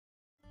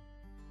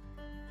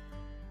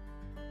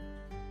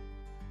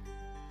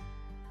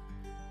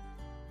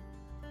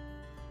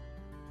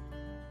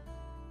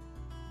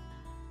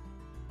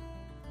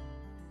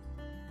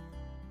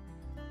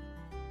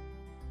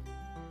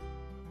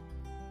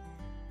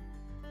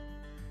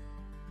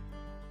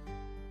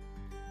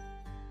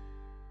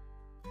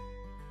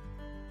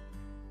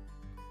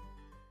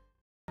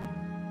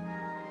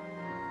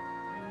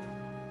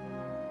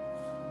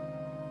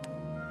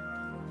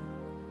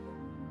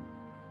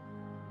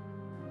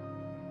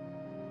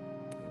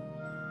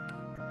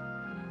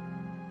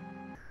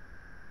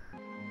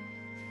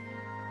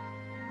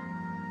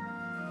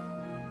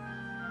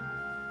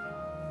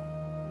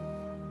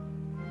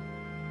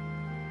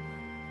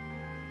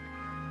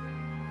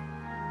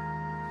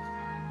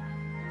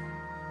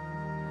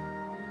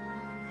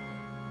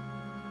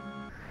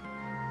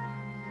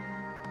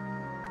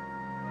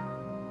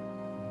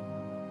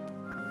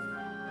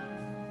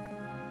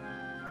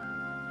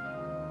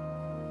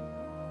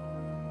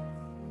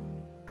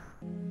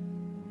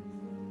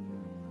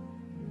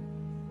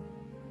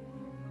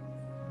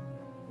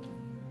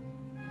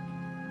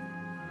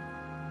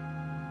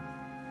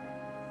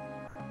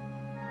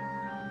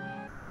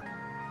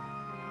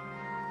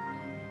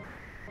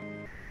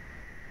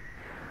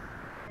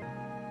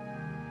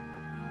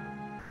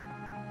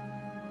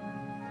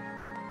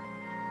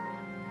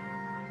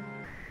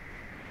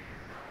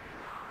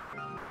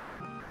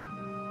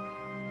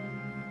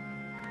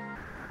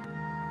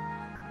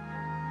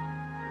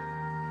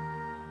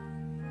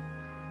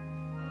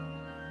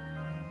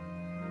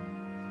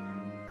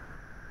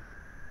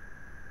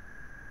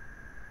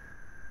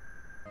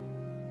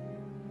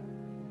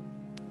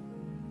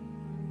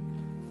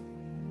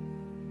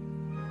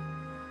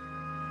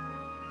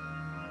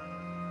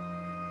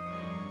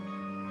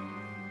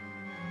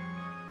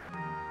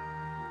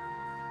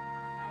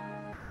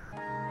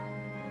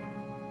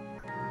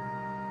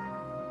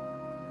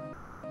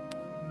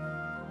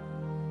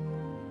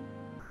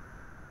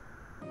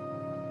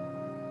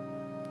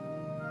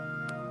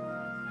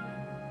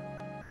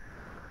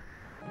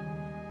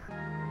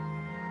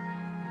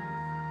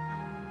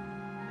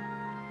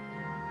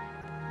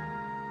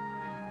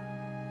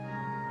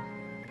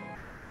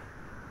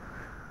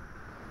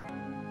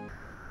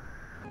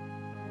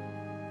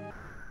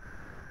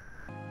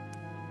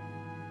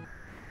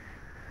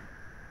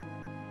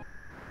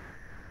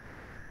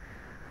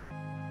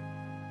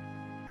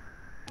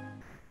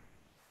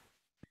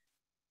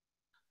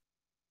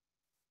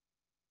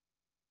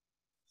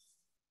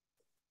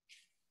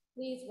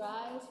Please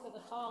rise for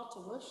the call to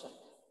worship.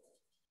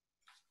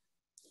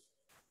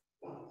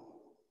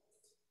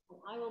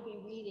 I will be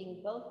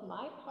reading both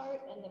my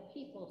part and the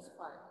people's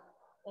part.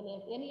 And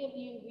if any of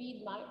you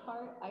read my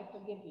part, I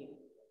forgive you.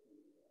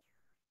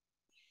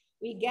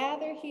 We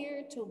gather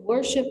here to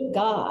worship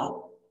God,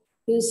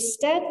 whose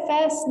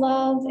steadfast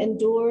love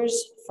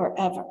endures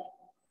forever.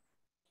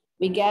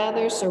 We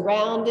gather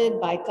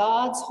surrounded by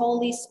God's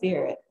Holy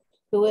Spirit,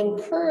 who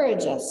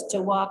encourage us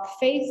to walk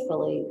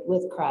faithfully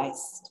with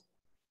Christ.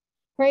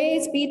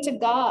 Praise be to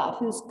God,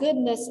 whose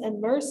goodness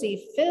and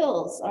mercy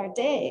fills our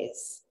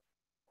days.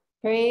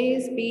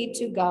 Praise be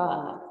to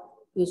God,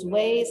 whose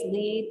ways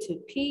lead to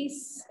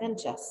peace and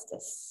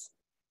justice.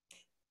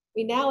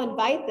 We now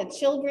invite the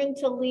children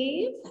to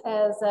leave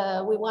as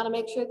we want to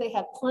make sure they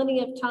have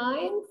plenty of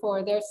time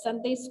for their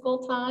Sunday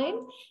school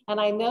time. And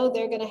I know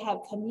they're going to have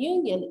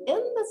communion in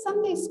the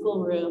Sunday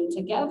school room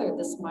together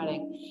this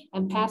morning.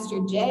 And Pastor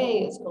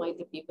Jay is going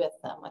to be with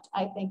them, which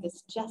I think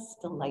is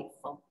just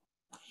delightful.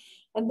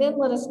 And then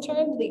let us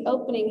turn to the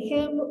opening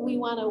hymn. We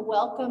want to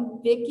welcome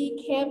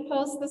Vicki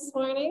Campos this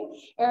morning.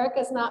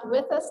 Erica's not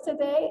with us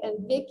today,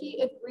 and Vicki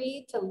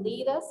agreed to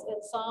lead us in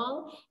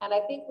song. And I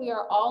think we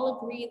are all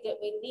agreed that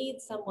we need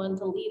someone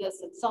to lead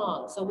us in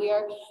song. So we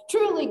are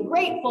truly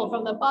grateful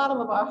from the bottom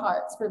of our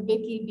hearts for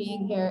Vicki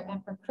being here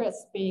and for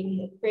Chris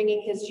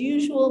bringing his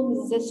usual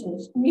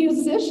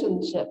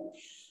musicianship.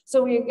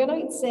 So we are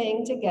going to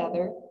sing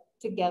together,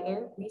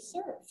 Together We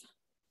Serve.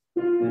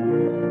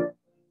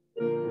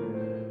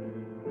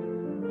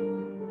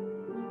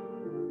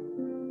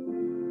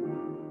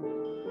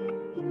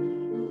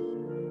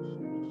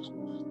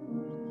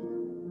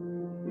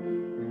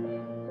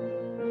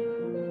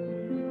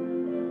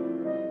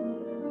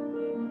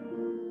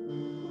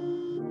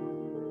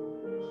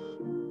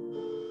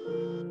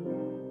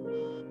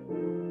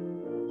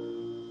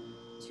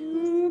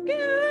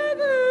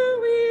 Together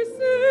we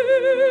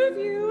serve,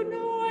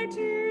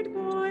 united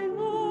by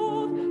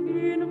love,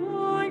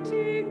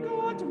 inviting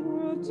God's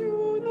world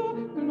to the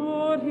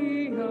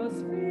glorious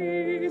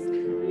face.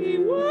 We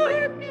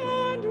work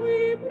and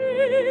we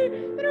pray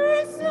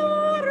through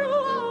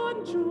sorrow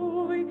and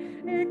joy,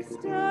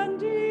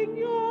 extending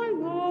your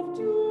love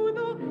to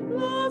the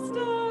lost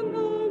and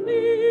the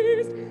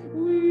least.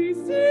 We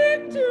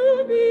seek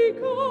to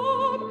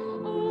become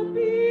a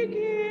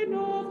beacon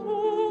of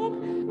hope,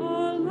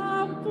 a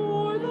lamp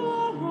for the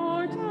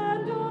heart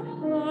and a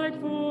light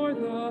for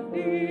the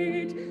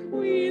feet.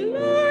 We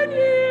learn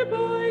year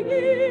by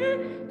year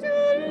to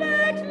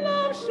let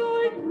love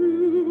shine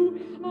through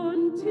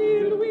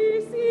until we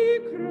see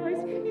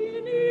Christ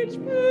in each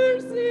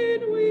person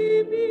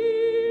we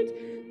meet.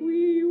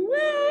 We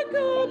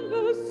welcome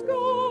the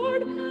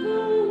scorned, the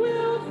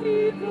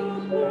wealthy, the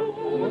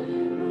poor,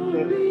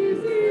 the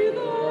busy,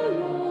 the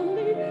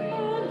lonely,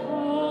 and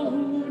all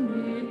who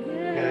need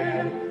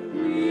care.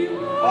 We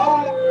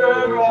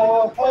offer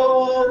our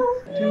home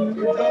to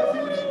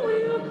those who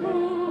will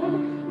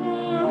come,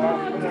 our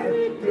hearts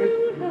with to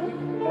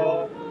help,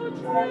 our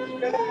hearts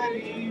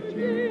ready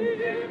to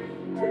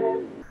bear.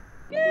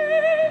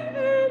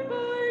 Together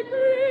by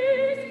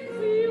grace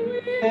we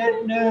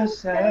witness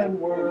and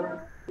work,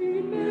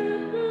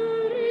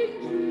 remembering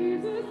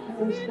Jesus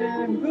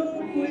and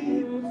whom we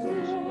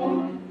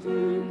serve.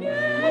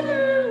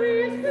 Together we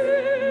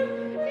serve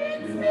in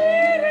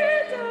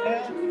spirit and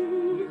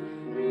truth,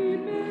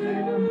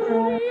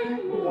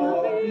 remembering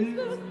love is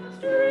the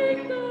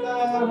strength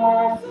of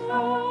our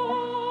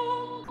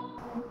song.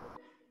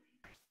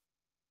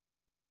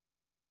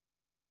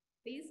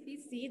 Please be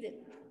seated.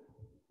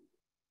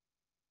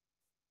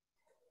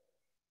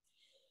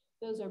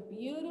 Those are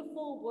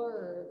beautiful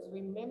words.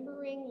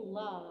 Remembering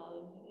love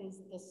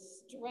is the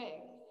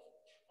strength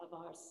of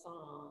our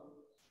song.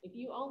 If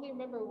you only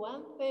remember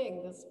one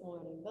thing this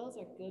morning, those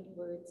are good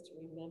words to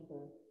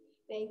remember.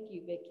 Thank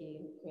you, Vicki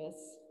and Chris.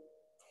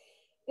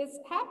 This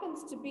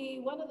happens to be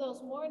one of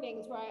those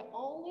mornings where I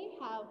only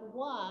have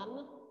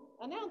one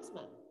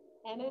announcement,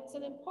 and it's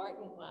an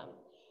important one.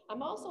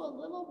 I'm also a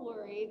little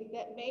worried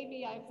that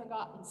maybe I've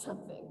forgotten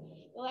something.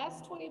 The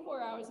last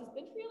 24 hours has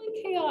been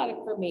really chaotic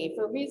for me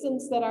for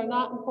reasons that are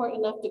not important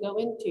enough to go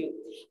into.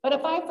 But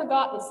if I've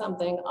forgotten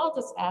something, I'll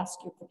just ask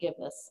your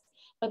forgiveness.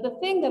 But the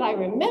thing that I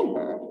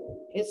remember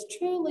is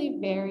truly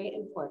very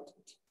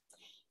important.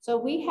 So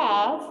we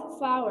have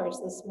flowers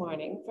this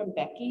morning from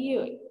Becky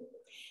Ewing,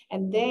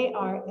 and they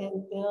are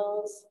in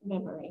Bill's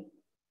memory.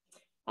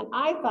 And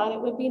I thought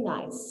it would be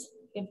nice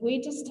if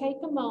we just take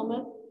a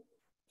moment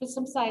for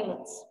some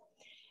silence.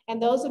 And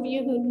those of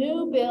you who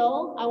knew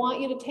Bill, I want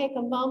you to take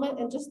a moment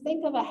and just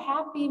think of a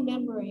happy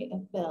memory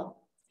of Bill.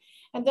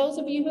 And those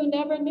of you who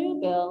never knew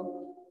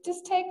Bill,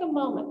 just take a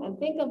moment and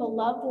think of a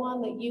loved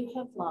one that you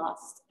have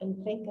lost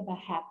and think of a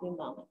happy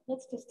moment.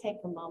 Let's just take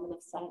a moment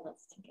of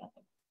silence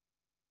together.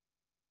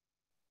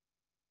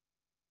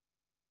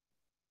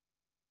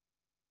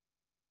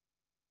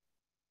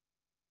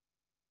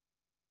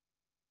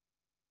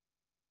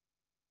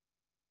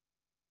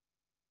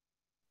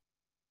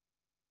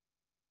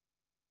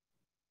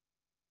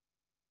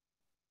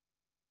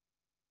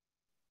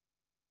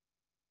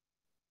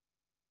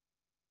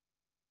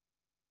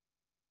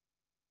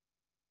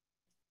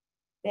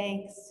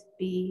 Thanks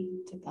be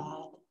to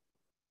God.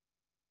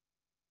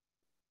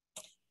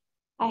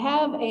 I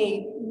have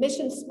a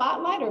mission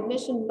spotlight or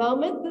mission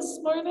moment this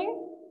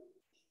morning,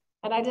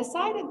 and I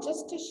decided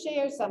just to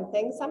share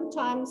something.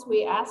 Sometimes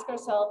we ask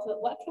ourselves,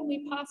 what can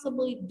we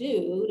possibly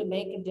do to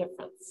make a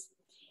difference?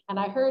 And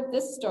I heard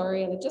this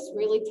story and it just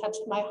really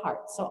touched my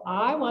heart. So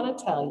I want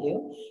to tell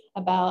you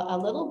about a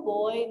little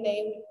boy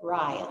named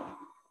Ryan.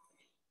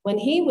 When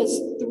he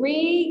was 3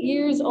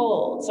 years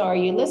old, so are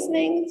you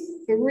listening?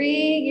 3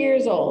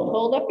 years old,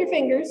 hold up your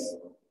fingers.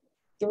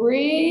 3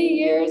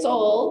 years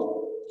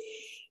old,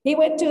 he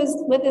went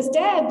with his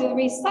dad to the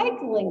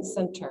recycling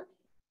center.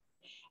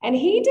 And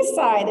he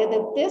decided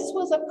that this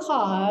was a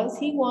cause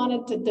he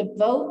wanted to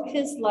devote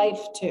his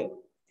life to.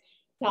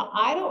 Now,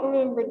 I don't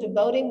remember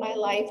devoting my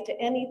life to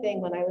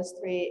anything when I was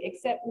 3,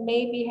 except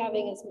maybe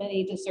having as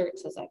many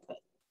desserts as I could.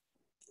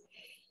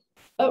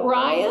 But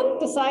Ryan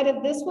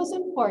decided this was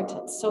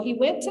important. So he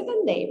went to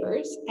the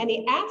neighbors and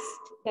he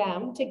asked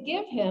them to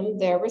give him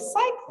their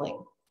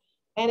recycling.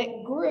 And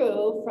it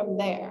grew from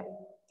there.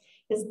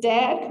 His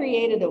dad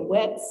created a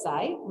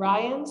website,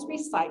 Ryan's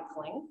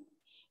Recycling,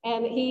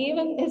 and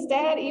his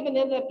dad even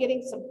ended up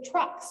getting some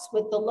trucks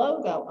with the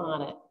logo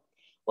on it.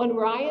 When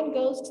Ryan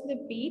goes to the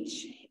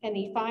beach and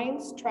he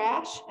finds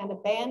trash and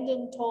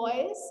abandoned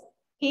toys,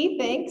 he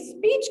thinks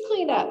beach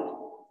cleanup.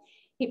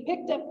 He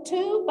picked up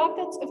 2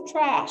 buckets of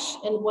trash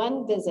in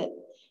one visit,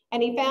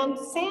 and he found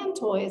sand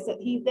toys that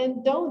he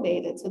then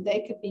donated so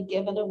they could be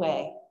given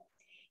away.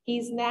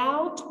 He's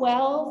now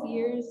 12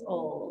 years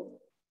old,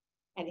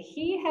 and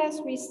he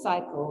has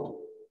recycled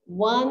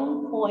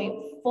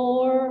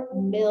 1.4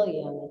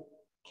 million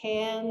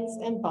cans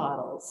and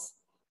bottles,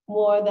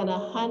 more than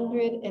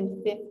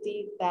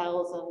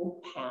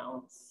 150,000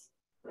 pounds.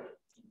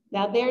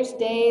 Now there's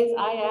days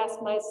I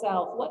ask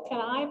myself, what can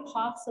I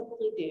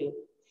possibly do?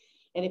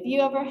 And if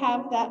you ever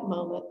have that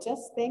moment,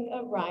 just think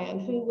of Ryan,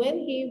 who when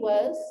he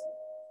was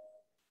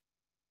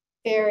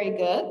very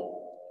good,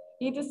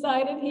 he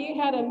decided he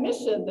had a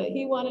mission that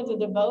he wanted to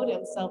devote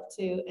himself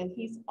to, and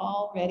he's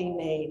already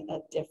made a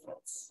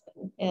difference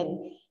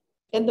in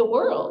the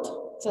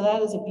world. So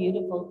that is a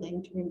beautiful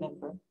thing to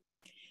remember.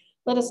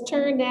 Let us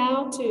turn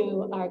now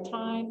to our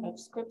time of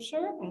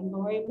scripture, and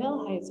Lori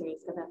Milheiser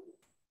is going to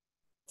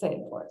say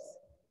it for us.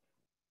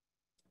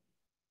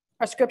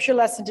 Our scripture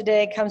lesson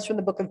today comes from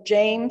the book of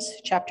James,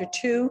 chapter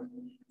 2,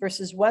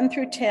 verses 1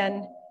 through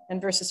 10,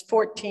 and verses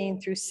 14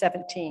 through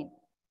 17.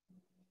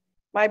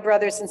 My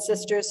brothers and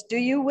sisters, do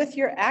you with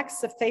your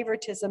acts of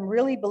favoritism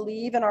really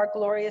believe in our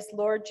glorious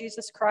Lord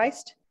Jesus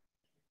Christ?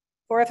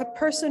 For if a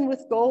person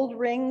with gold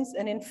rings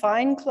and in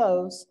fine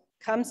clothes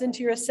comes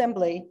into your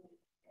assembly,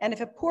 and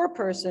if a poor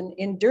person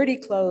in dirty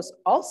clothes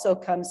also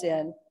comes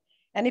in,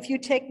 and if you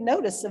take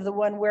notice of the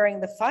one wearing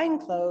the fine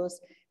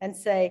clothes and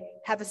say,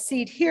 have a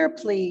seat here,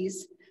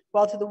 please,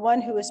 while to the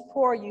one who is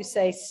poor you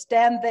say,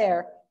 stand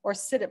there or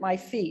sit at my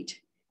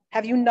feet,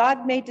 have you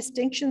not made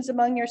distinctions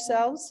among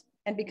yourselves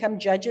and become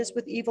judges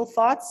with evil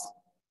thoughts?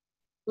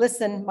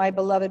 Listen, my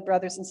beloved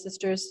brothers and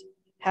sisters,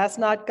 has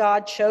not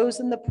God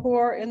chosen the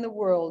poor in the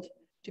world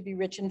to be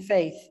rich in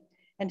faith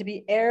and to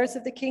be heirs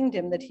of the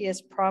kingdom that he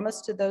has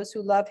promised to those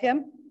who love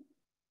him?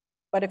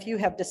 But if you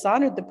have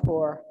dishonored the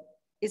poor,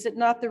 is it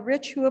not the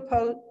rich who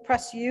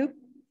oppress you?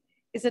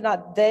 Is it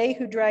not they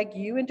who drag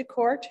you into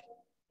court?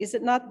 Is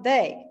it not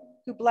they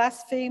who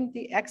blaspheme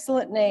the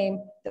excellent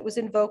name that was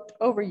invoked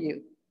over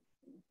you?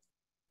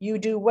 You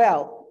do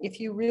well if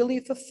you really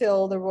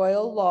fulfill the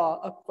royal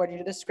law according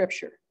to the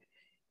scripture.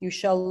 You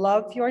shall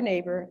love your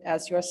neighbor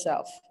as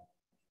yourself.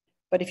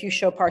 But if you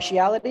show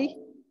partiality,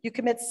 you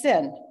commit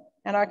sin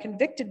and are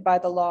convicted by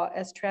the law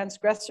as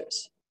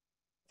transgressors.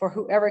 For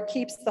whoever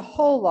keeps the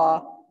whole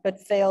law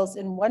but fails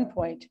in one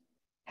point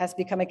has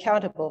become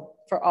accountable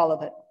for all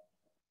of it.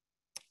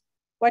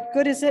 What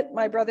good is it,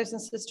 my brothers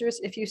and sisters,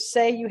 if you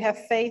say you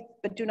have faith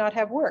but do not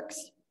have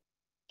works?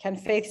 Can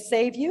faith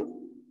save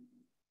you?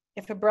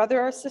 If a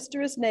brother or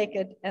sister is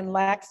naked and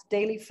lacks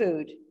daily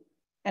food,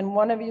 and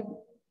one of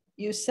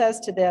you says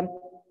to them,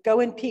 go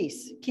in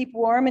peace, keep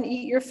warm and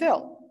eat your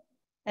fill,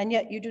 and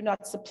yet you do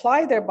not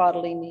supply their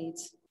bodily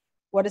needs,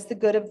 what is the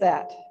good of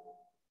that?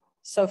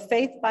 So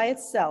faith by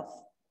itself,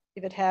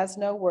 if it has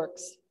no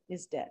works,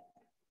 is dead.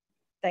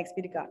 Thanks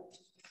be to God.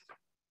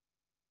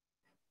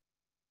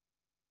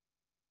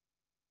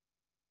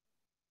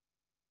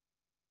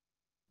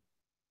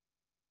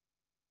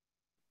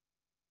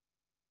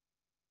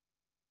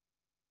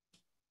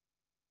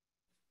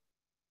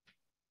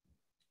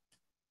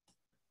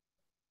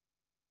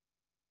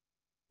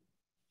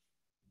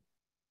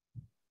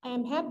 I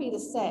am happy to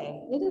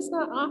say it is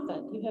not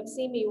often you have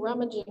seen me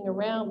rummaging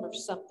around for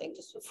something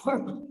just before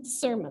my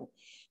sermon,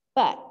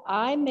 but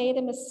I made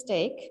a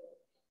mistake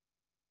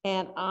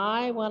and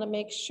I want to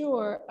make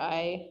sure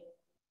I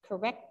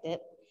correct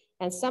it.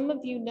 And some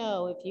of you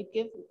know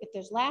if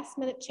there's last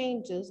minute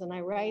changes and I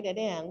write it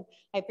in,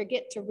 I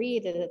forget to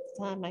read it at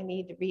the time I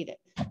need to read it.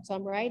 So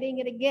I'm writing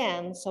it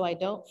again so I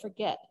don't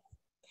forget.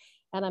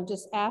 And I'm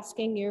just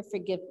asking your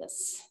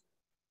forgiveness.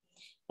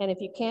 And if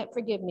you can't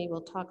forgive me,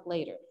 we'll talk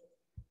later.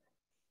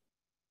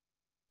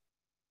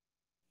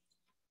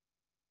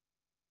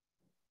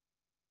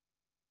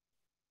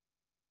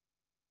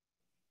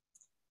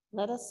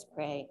 Let us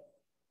pray.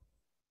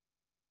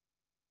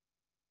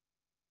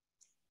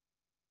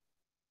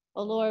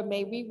 O Lord,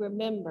 may we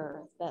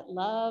remember that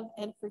love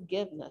and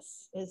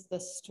forgiveness is the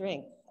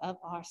strength of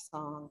our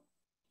song.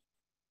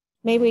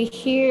 May we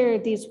hear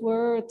these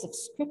words of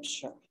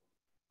Scripture.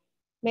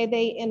 May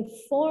they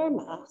inform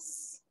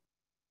us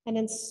and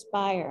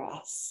inspire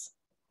us.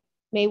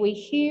 May we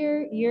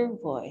hear your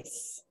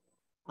voice.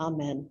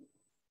 Amen.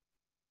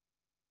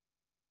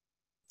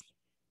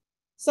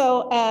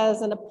 So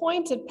as an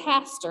appointed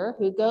pastor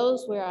who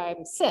goes where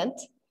I'm sent,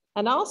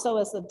 and also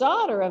as the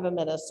daughter of a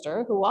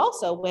minister who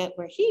also went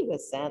where he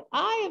was sent,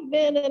 I have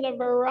been in a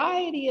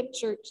variety of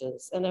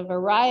churches and a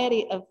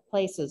variety of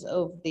places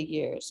over the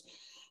years,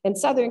 in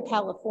Southern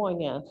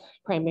California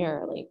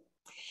primarily.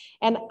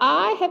 And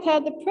I have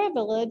had the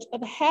privilege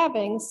of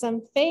having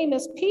some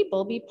famous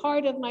people be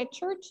part of my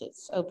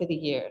churches over the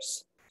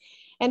years.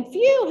 And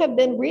few have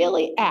been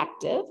really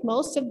active,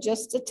 most have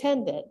just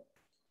attended.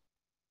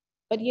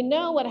 But you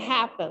know what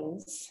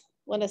happens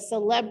when a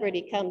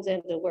celebrity comes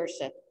into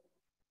worship,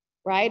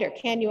 right? Or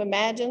can you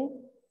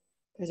imagine?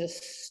 There's a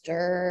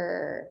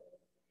stir.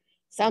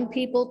 Some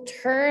people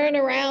turn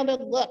around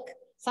and look.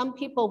 Some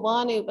people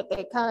want to, but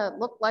they kind of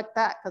look like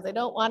that because they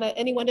don't want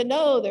anyone to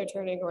know they're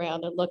turning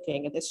around and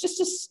looking. And it's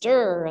just a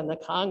stir in the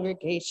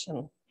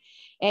congregation.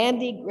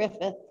 Andy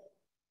Griffith,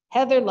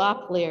 Heather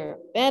Locklear,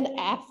 Ben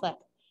Affleck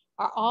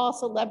are all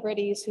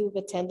celebrities who've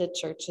attended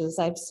churches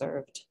I've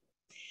served.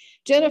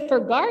 Jennifer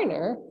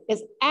Garner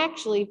is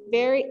actually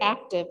very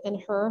active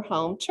in her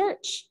home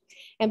church.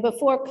 And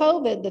before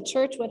COVID, the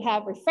church would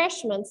have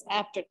refreshments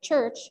after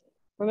church.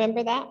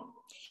 Remember that?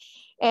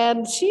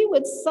 And she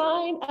would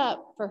sign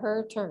up for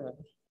her turn.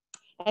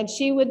 And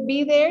she would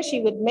be there.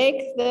 She would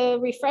make the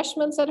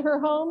refreshments at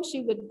her home.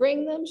 She would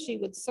bring them. She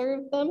would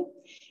serve them.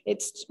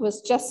 It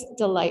was just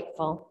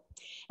delightful.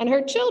 And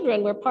her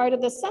children were part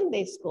of the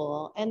Sunday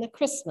school and the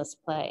Christmas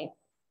play.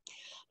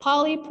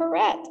 Polly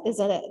Perrette is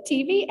a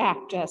TV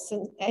actress,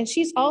 and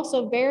she's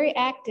also very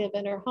active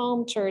in her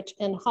home church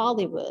in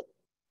Hollywood.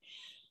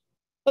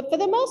 But for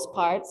the most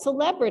part,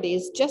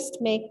 celebrities just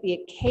make the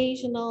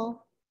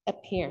occasional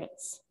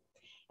appearance.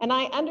 And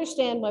I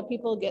understand why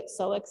people get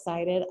so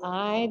excited.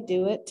 I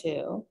do it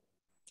too.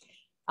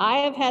 I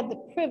have had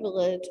the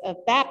privilege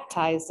of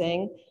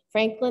baptizing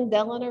Franklin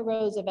Delano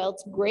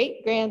Roosevelt's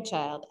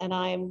great-grandchild, and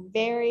I am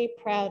very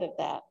proud of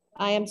that.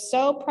 I am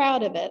so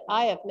proud of it.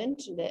 I have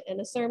mentioned it in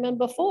a sermon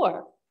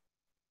before.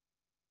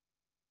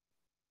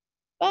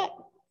 But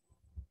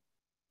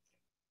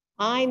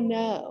I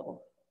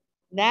know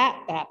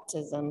that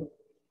baptism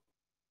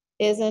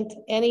isn't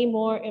any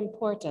more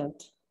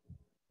important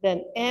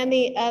than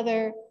any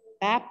other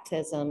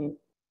baptism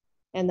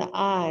in the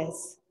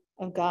eyes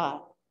of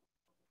God.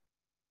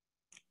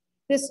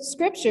 This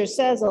scripture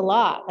says a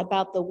lot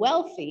about the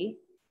wealthy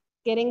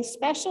getting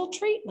special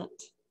treatment.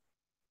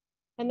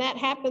 And that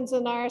happens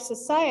in our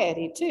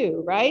society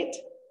too, right?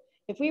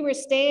 If we were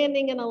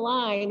standing in a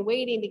line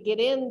waiting to get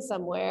in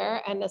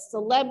somewhere and a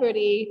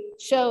celebrity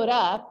showed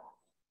up,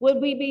 would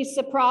we be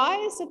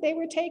surprised if they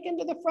were taken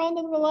to the front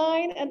of the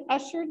line and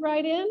ushered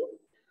right in?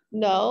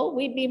 No,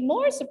 we'd be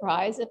more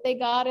surprised if they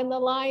got in the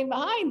line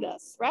behind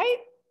us, right?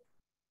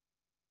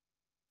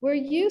 We're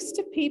used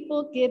to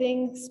people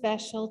getting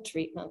special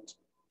treatment.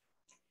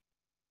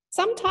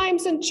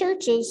 Sometimes in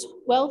churches,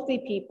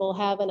 wealthy people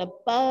have an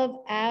above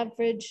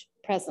average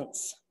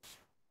presence.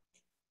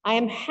 I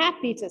am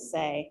happy to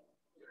say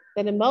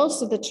that in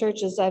most of the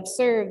churches I've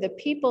served, the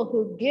people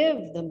who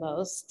give the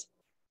most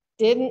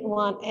didn't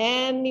want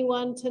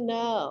anyone to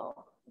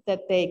know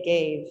that they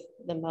gave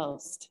the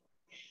most.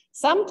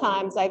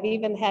 Sometimes I've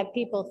even had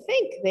people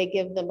think they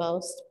give the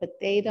most, but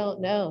they don't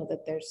know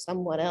that there's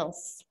someone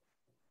else.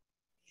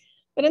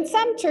 But in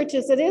some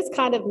churches, it is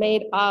kind of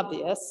made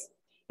obvious.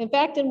 In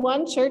fact, in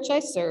one church I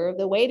served,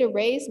 the way to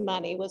raise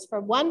money was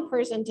for one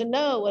person to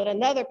know what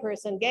another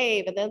person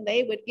gave, and then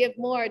they would give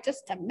more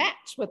just to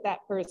match what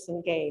that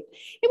person gave.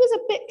 It was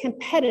a bit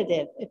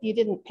competitive if you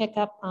didn't pick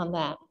up on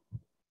that.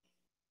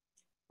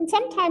 And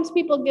sometimes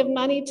people give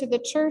money to the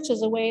church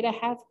as a way to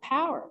have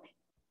power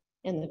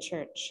in the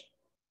church.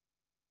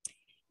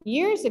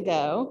 Years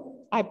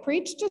ago, I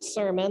preached a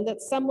sermon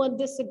that someone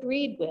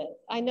disagreed with.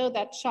 I know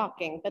that's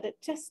shocking, but it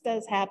just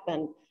does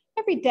happen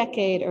every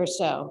decade or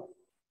so.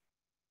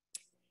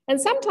 And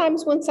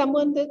sometimes when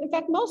someone, in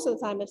fact, most of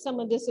the time, if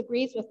someone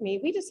disagrees with me,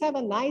 we just have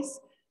a nice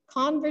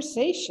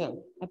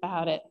conversation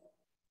about it.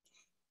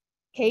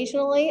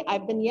 Occasionally,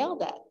 I've been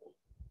yelled at.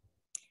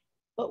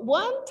 But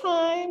one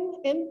time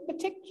in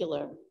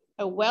particular,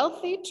 a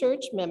wealthy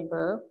church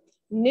member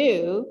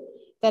knew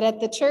that at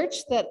the church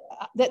at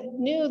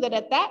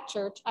that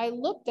church, I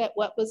looked at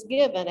what was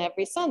given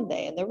every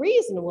Sunday. And the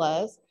reason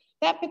was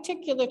that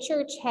particular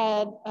church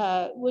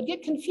would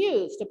get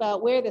confused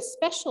about where the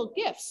special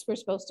gifts were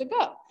supposed to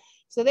go.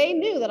 So they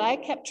knew that I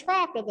kept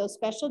track of those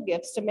special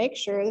gifts to make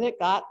sure that it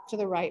got to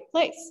the right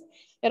place.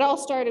 It all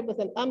started with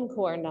an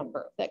UMCOR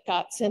number that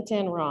got sent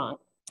in wrong.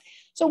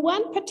 So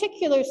one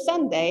particular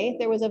Sunday,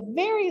 there was a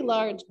very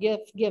large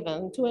gift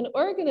given to an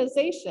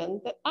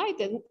organization that I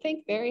didn't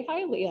think very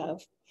highly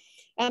of.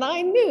 And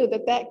I knew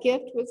that that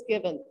gift was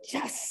given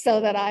just so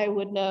that I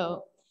would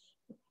know.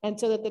 And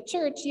so that the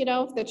church,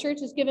 if the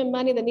church is given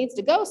money that needs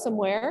to go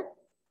somewhere,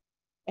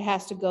 it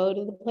has to go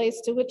to the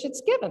place to which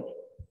it's given.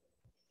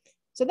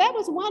 So that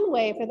was one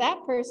way for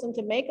that person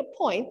to make a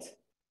point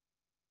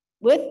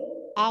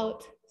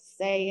without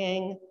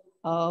saying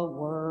a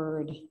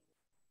word.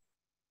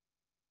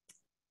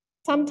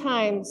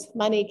 Sometimes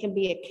money can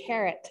be a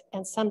carrot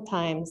and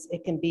sometimes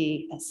it can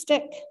be a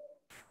stick.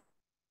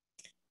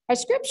 Our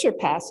scripture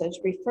passage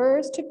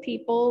refers to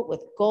people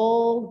with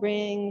gold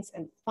rings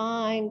and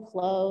fine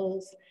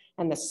clothes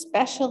and the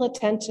special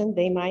attention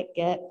they might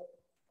get.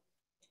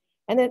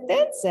 And it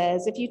then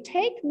says, if you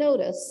take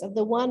notice of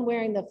the one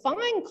wearing the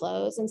fine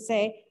clothes and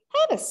say,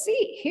 have a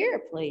seat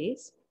here,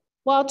 please,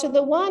 while to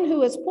the one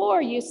who is poor,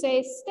 you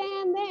say,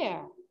 stand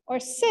there or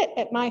sit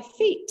at my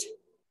feet.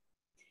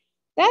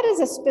 That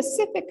is a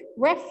specific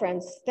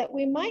reference that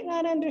we might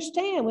not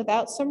understand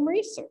without some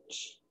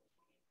research.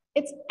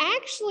 It's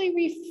actually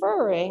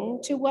referring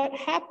to what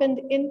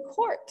happened in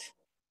court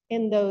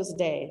in those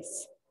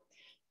days.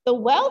 The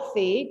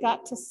wealthy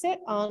got to sit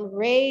on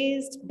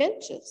raised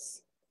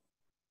benches.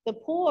 The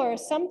poor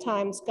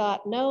sometimes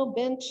got no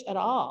bench at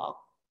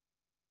all.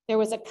 There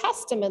was a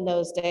custom in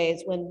those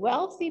days when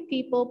wealthy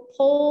people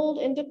pulled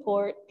into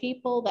court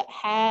people that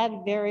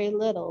had very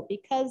little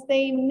because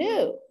they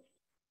knew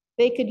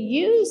they could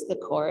use the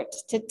court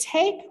to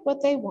take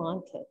what they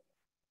wanted.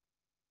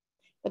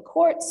 The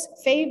courts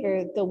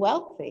favored the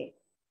wealthy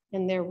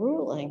in their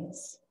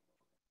rulings.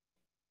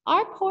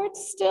 Our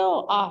courts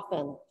still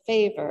often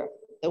favor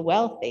the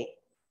wealthy.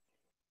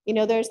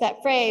 There's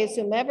that phrase,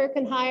 whomever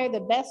can hire the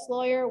best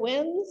lawyer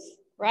wins,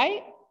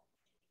 right?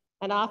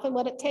 And often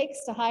what it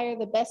takes to hire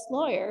the best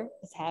lawyer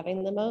is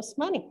having the most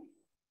money,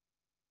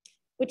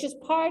 which is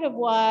part of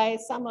why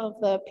some of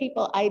the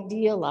people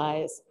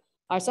idealize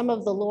are some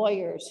of the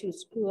lawyers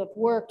who have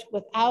worked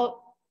without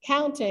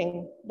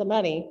counting the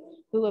money,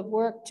 who have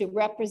worked to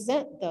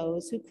represent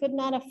those who could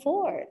not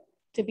afford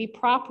to be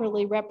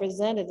properly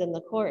represented in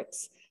the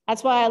courts.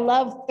 That's why I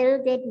love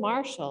Thurgood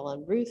Marshall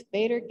and Ruth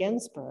Bader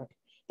Ginsburg.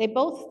 They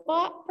both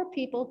fought for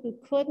people who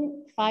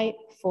couldn't fight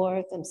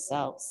for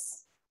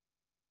themselves.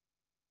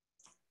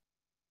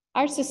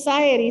 Our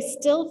society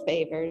still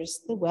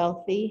favors the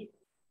wealthy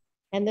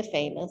and the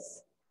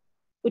famous,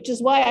 which is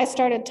why I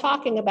started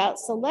talking about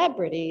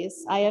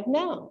celebrities I have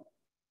known.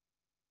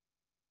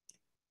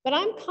 But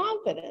I'm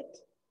confident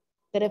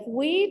that if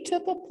we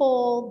took a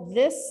poll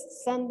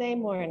this Sunday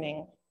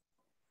morning,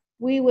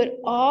 we would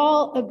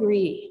all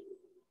agree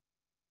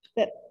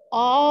that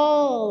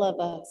all of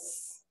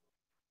us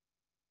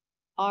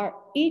are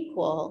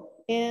equal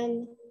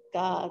in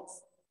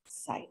God's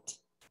sight.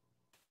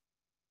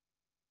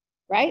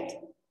 Right?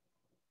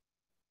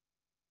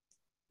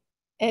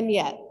 And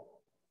yet,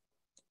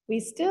 we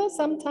still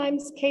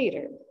sometimes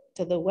cater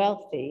to the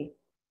wealthy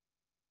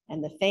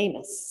and the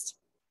famous.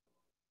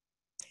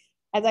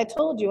 As I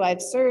told you,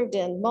 I've served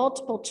in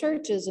multiple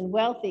churches in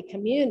wealthy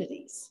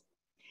communities.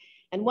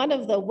 And one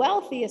of the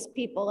wealthiest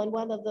people in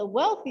one of the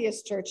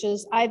wealthiest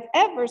churches I've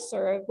ever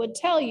served would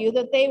tell you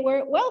that they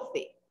weren't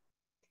wealthy.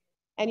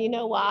 And you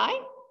know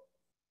why?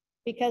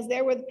 Because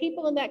there were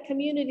people in that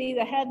community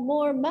that had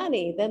more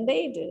money than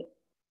they did.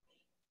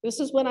 This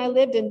is when I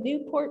lived in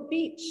Newport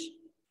Beach.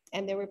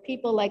 And there were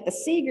people like the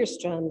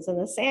Segerstroms and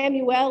the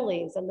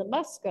Samuelis and the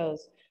Muscos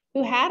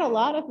who had a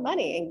lot of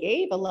money and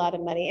gave a lot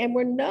of money and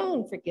were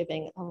known for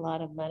giving a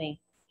lot of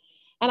money.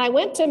 And I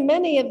went to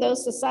many of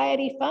those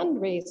society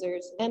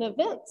fundraisers and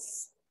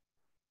events.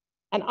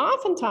 And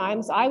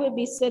oftentimes I would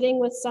be sitting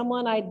with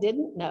someone I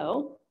didn't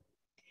know.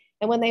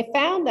 And when they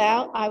found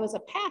out I was a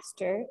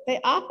pastor, they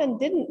often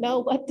didn't know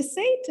what to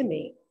say to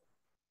me.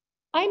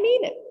 I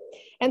mean it.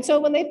 And so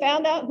when they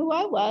found out who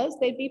I was,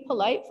 they'd be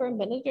polite for a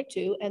minute or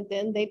two, and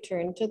then they'd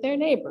turn to their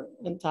neighbor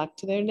and talk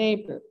to their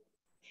neighbor.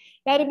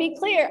 Now, to be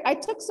clear, I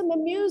took some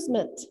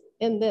amusement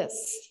in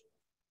this.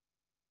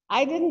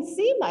 I didn't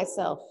see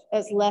myself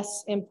as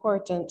less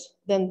important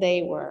than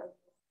they were.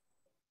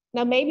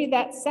 Now, maybe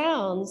that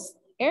sounds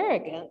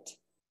arrogant,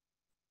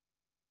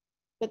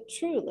 but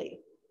truly,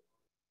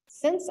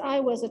 since I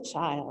was a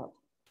child,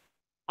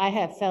 I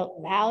have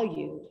felt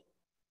valued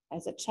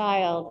as a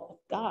child of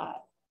God.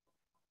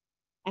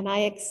 And I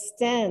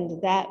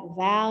extend that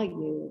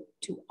value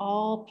to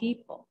all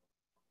people.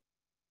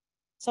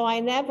 So I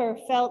never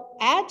felt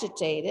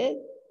agitated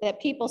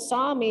that people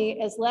saw me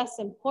as less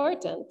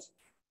important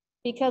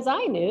because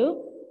I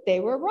knew they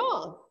were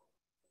wrong.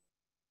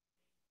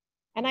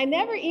 And I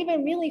never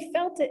even really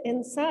felt it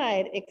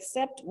inside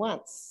except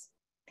once.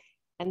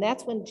 And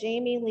that's when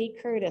Jamie Lee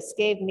Curtis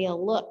gave me a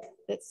look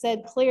that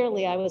said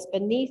clearly I was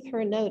beneath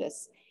her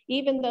notice,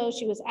 even though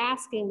she was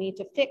asking me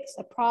to fix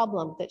a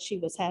problem that she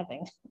was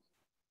having.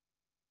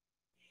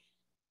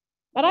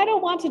 But I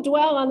don't want to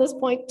dwell on this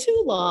point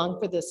too long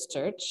for this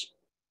church,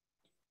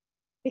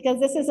 because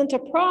this isn't a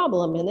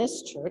problem in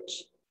this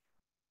church.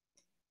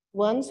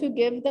 Ones who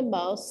give the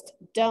most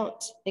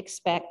don't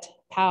expect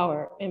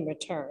power in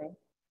return.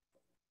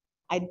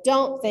 I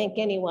don't think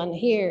anyone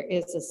here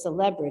is a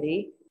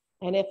celebrity,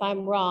 and if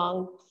I'm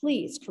wrong,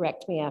 please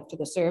correct me after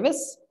the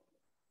service.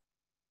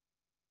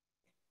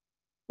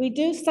 We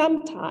do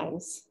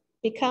sometimes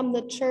become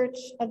the church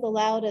of the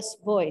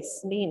loudest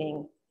voice,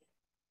 meaning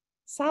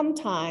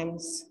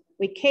sometimes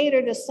we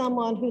cater to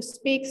someone who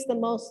speaks the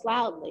most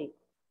loudly,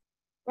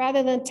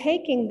 rather than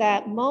taking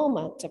that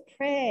moment to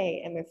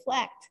pray and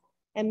reflect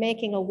and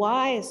making a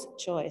wise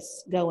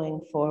choice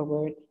going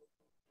forward.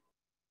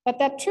 But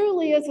that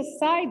truly is a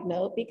side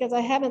note because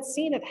I haven't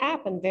seen it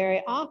happen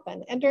very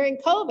often, and during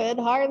COVID,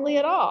 hardly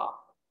at all.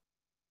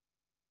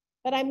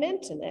 But I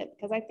mention it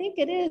because I think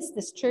it is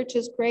this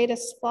church's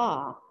greatest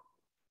flaw.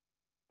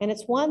 And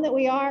it's one that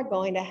we are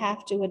going to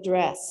have to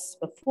address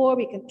before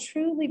we can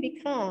truly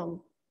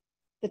become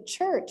the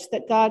church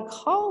that God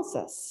calls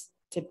us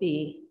to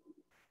be.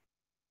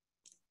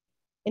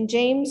 In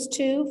James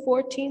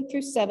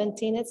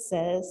 2:14-17, it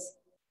says,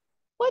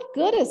 "What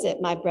good is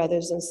it, my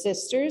brothers and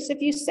sisters,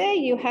 if you say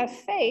you have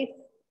faith,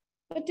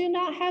 but do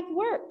not have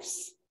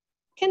works?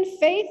 Can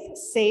faith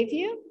save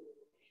you?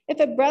 If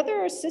a brother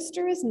or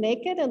sister is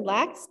naked and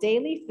lacks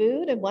daily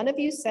food, and one of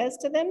you says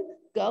to them,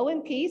 'Go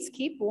in peace,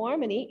 keep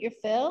warm and eat your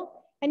fill,'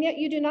 and yet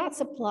you do not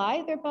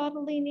supply their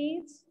bodily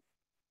needs,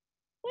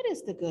 what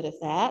is the good of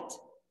that?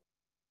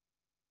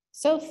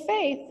 So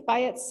faith by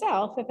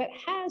itself, if it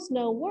has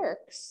no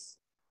works,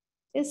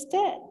 is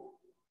dead."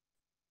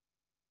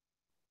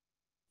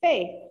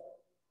 Faith,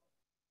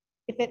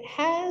 if it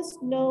has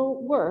no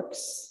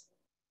works,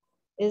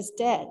 is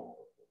dead.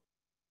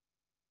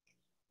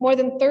 More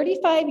than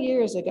 35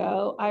 years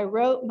ago, I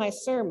wrote my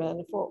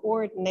sermon for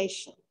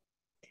ordination.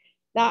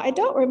 Now, I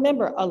don't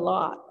remember a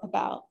lot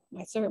about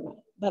my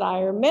sermon, but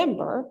I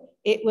remember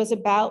it was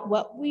about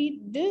what we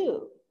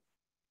do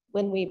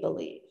when we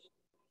believe.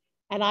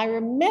 And I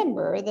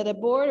remember that a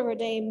board of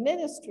ordained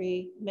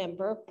ministry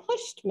member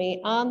pushed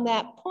me on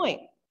that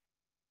point.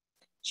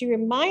 She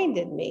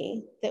reminded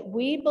me that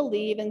we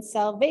believe in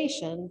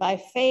salvation by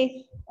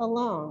faith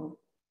alone,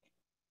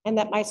 and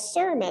that my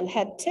sermon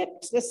had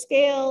tipped the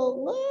scale a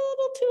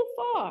little too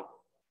far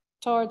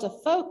towards a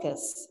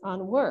focus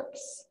on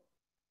works.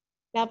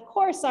 Now, of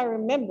course, I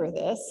remember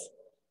this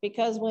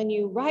because when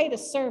you write a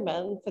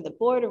sermon for the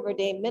Board of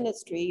Ordained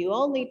Ministry, you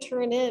only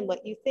turn in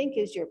what you think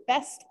is your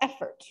best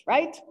effort,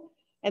 right?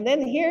 And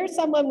then here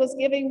someone was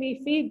giving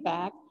me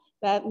feedback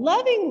that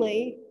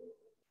lovingly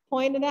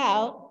pointed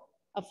out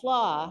a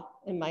flaw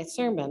in my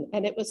sermon,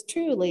 and it was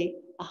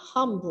truly a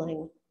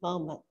humbling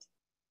moment.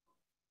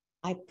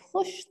 I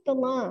pushed the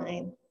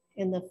line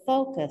in the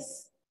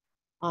focus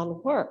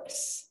on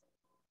works.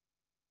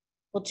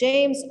 Well,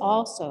 James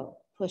also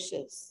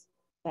pushes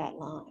that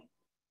line.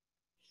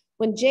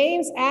 When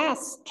James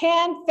asks,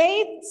 "Can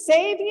faith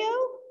save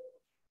you?"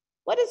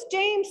 what does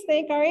James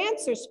think our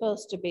answer is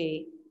supposed to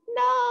be?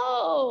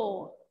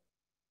 No.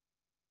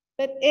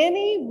 But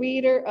any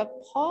reader of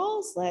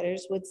Paul's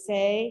letters would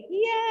say,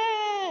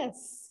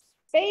 yes,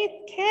 faith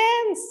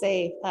can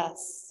save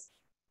us.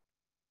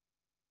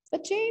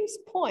 But James'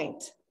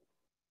 point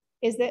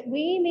is that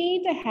we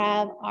need to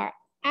have our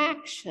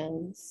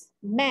actions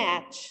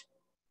match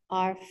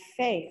our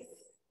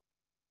faith,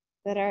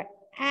 that our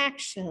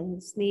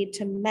actions need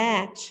to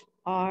match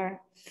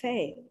our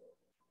faith.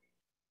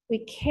 We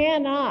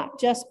cannot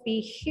just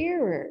be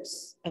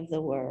hearers of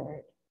the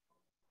word.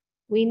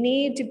 We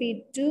need to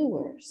be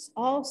doers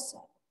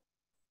also.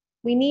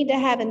 We need to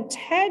have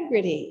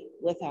integrity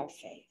with our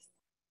faith.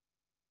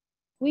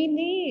 We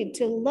need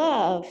to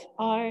love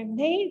our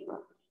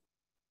neighbor.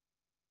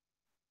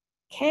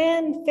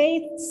 Can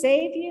faith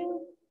save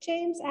you?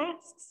 James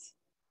asks.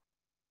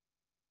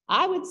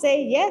 I would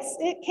say, yes,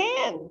 it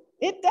can.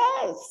 It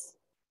does.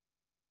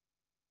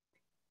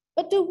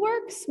 But do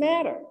works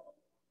matter?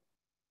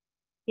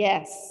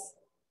 Yes,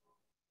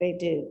 they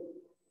do.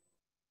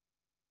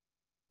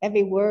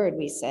 Every word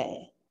we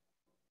say,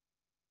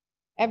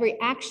 every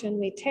action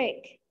we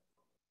take,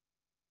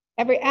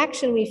 every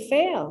action we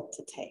fail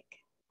to take.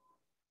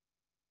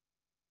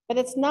 But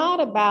it's not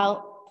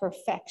about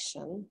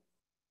perfection.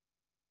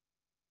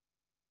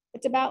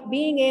 It's about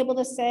being able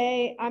to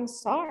say, I'm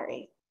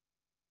sorry.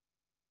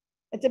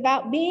 It's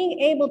about being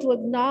able to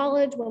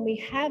acknowledge when we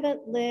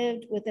haven't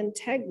lived with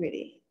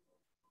integrity.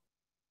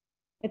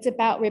 It's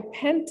about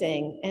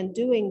repenting and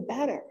doing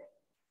better.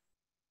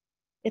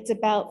 It's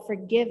about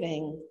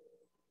forgiving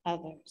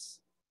others.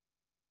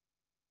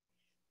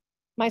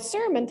 My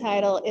sermon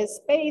title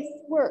is Faith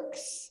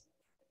Works.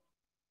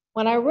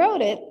 When I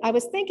wrote it, I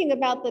was thinking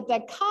about the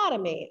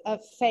dichotomy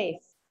of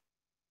faith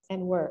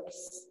and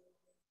works.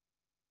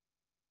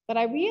 But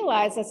I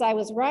realized as I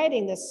was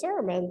writing this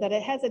sermon that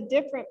it has a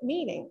different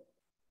meaning.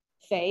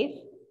 Faith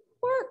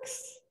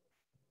works.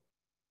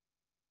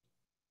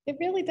 It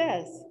really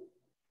does.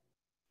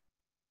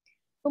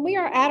 When we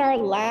are at our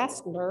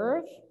last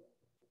nerve,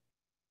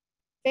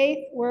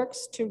 faith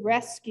works to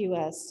rescue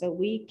us so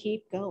we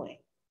keep going.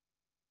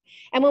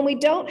 And when we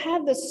don't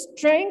have the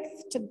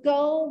strength to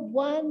go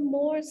one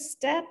more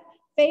step,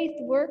 faith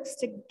works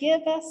to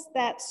give us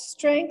that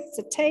strength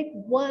to take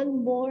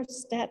one more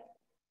step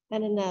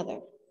and another.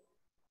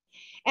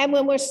 And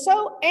when we're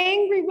so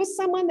angry with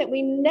someone that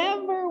we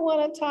never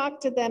want to talk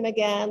to them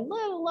again,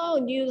 let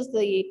alone use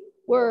the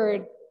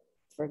word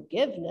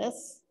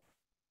forgiveness,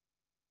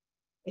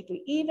 if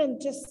we even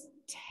just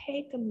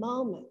take a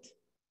moment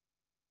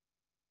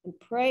and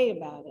pray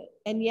about it.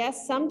 And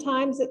yes,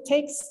 sometimes it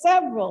takes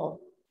several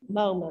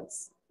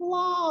moments,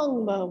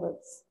 long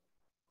moments,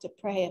 to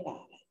pray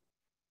about it.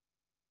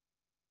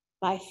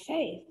 By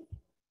faith,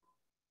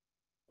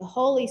 the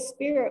Holy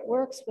Spirit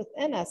works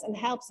within us and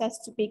helps us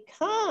to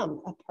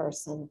become a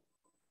person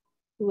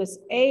who is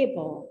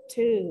able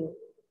to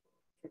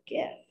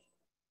forgive.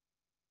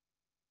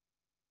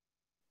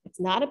 It's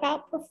not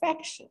about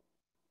perfection.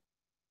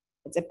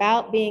 It's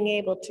about being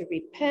able to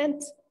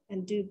repent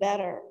and do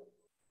better.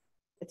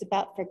 It's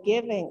about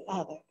forgiving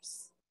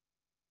others.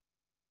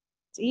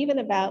 It's even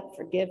about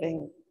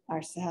forgiving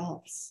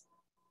ourselves.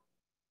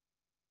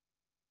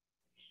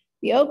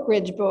 The Oak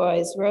Ridge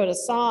Boys wrote a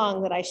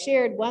song that I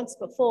shared once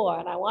before,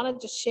 and I wanted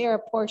to share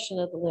a portion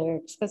of the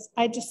lyrics because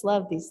I just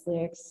love these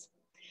lyrics.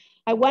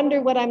 I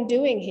wonder what I'm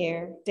doing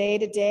here, day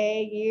to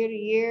day, year to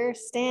year,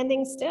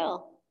 standing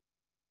still.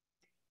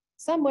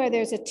 Somewhere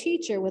there's a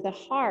teacher with a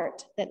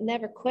heart that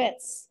never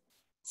quits,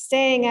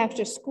 staying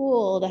after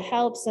school to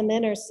help some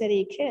inner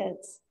city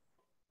kids.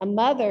 A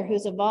mother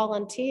who's a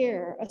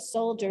volunteer, a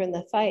soldier in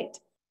the fight.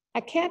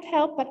 I can't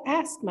help but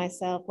ask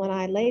myself when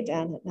I lay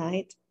down at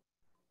night,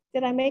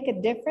 did I make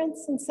a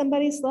difference in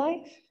somebody's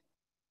life?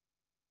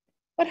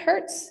 What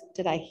hurts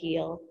did I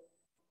heal?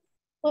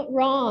 What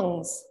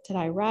wrongs did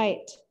I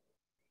right?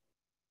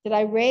 Did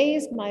I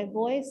raise my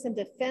voice in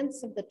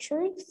defense of the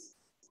truth?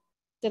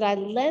 Did I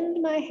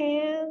lend my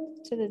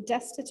hand to the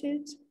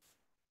destitute?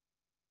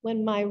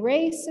 When my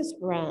race is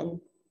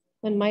run,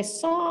 when my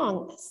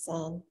song is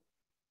sung,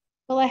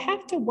 well, I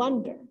have to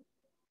wonder,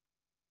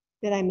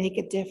 did I make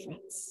a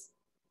difference?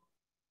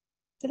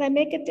 Did I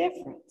make a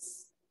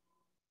difference?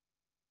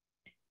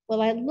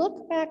 Will I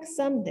look back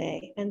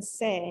someday and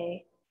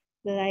say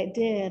that I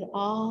did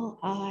all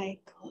I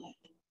could?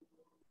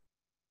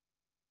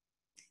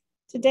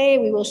 Today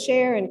we will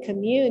share in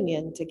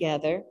communion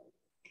together.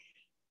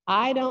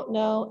 I don't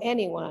know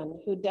anyone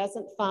who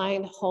doesn't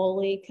find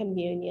Holy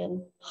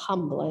Communion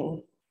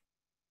humbling.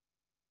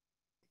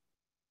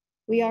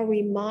 We are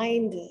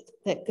reminded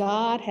that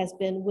God has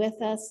been with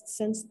us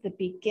since the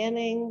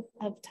beginning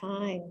of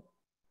time.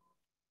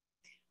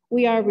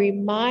 We are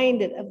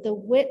reminded of the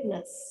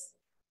witness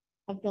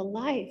of the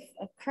life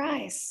of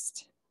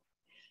Christ.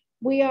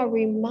 We are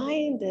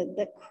reminded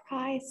that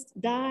Christ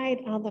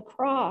died on the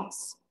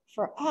cross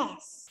for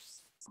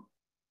us,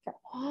 for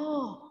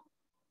all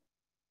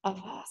of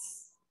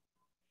us.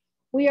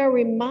 We are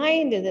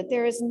reminded that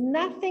there is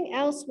nothing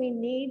else we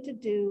need to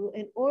do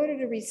in order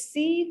to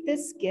receive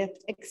this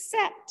gift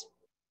except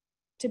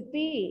to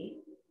be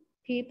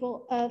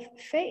people of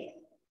faith.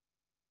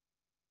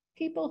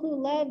 People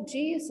who love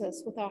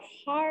Jesus with our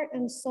heart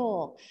and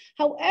soul,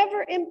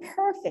 however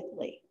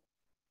imperfectly,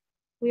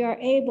 we are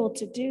able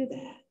to do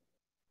that.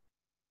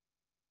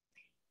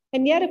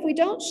 And yet, if we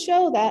don't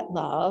show that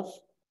love,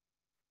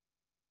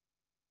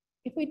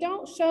 if we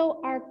don't show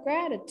our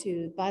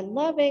gratitude by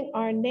loving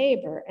our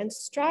neighbor and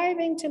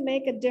striving to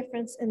make a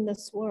difference in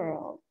this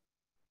world,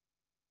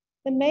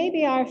 then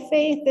maybe our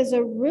faith is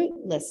a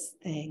rootless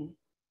thing.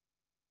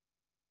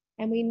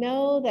 And we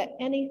know that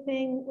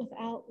anything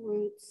without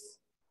roots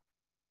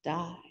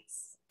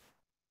dies.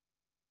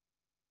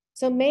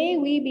 So may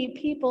we be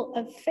people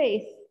of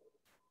faith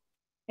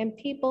and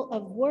people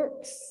of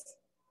works.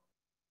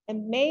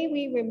 And may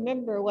we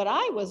remember what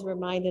I was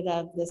reminded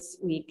of this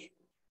week.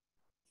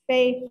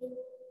 Faith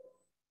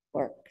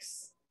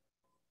works.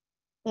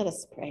 Let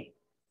us pray.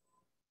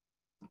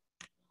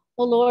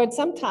 Oh Lord,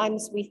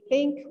 sometimes we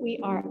think we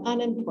are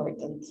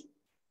unimportant.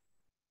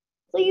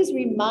 Please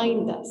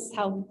remind us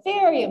how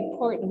very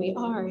important we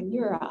are in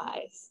your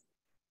eyes.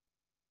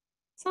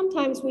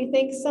 Sometimes we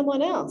think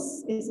someone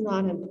else is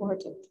not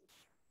important.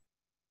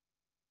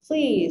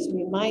 Please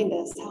remind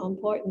us how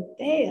important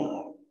they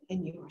are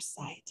in your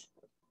sight.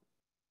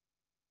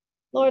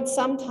 Lord,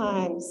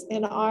 sometimes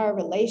in our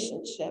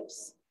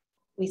relationships,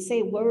 we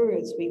say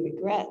words we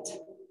regret.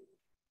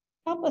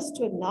 Help us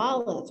to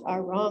acknowledge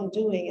our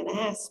wrongdoing and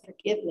ask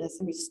forgiveness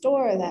and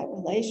restore that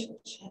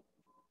relationship.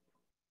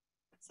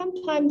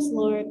 Sometimes,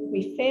 Lord,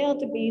 we fail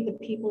to be the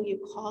people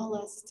you call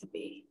us to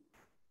be.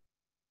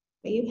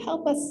 May you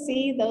help us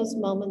see those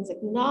moments,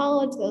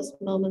 acknowledge those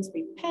moments,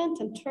 repent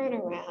and turn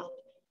around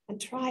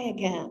and try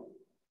again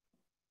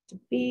to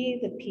be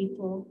the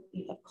people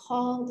you have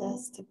called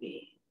us to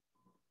be.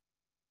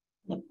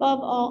 And above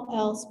all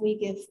else, we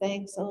give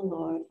thanks, O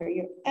Lord, for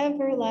your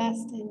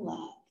everlasting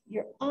love,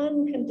 your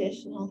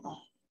unconditional love,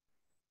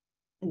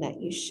 and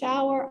that you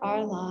shower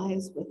our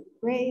lives with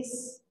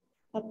grace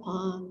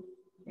upon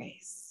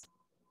grace.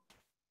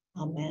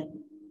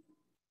 Amen.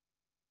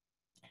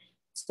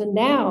 So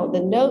now,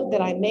 the note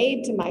that I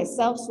made to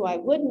myself so I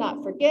would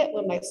not forget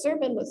when my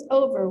sermon was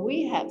over,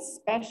 we have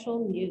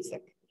special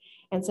music.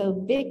 And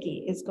so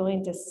Vicki is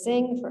going to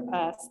sing for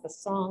us the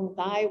song,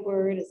 Thy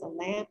Word is a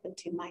Lamp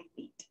unto My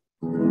Feet.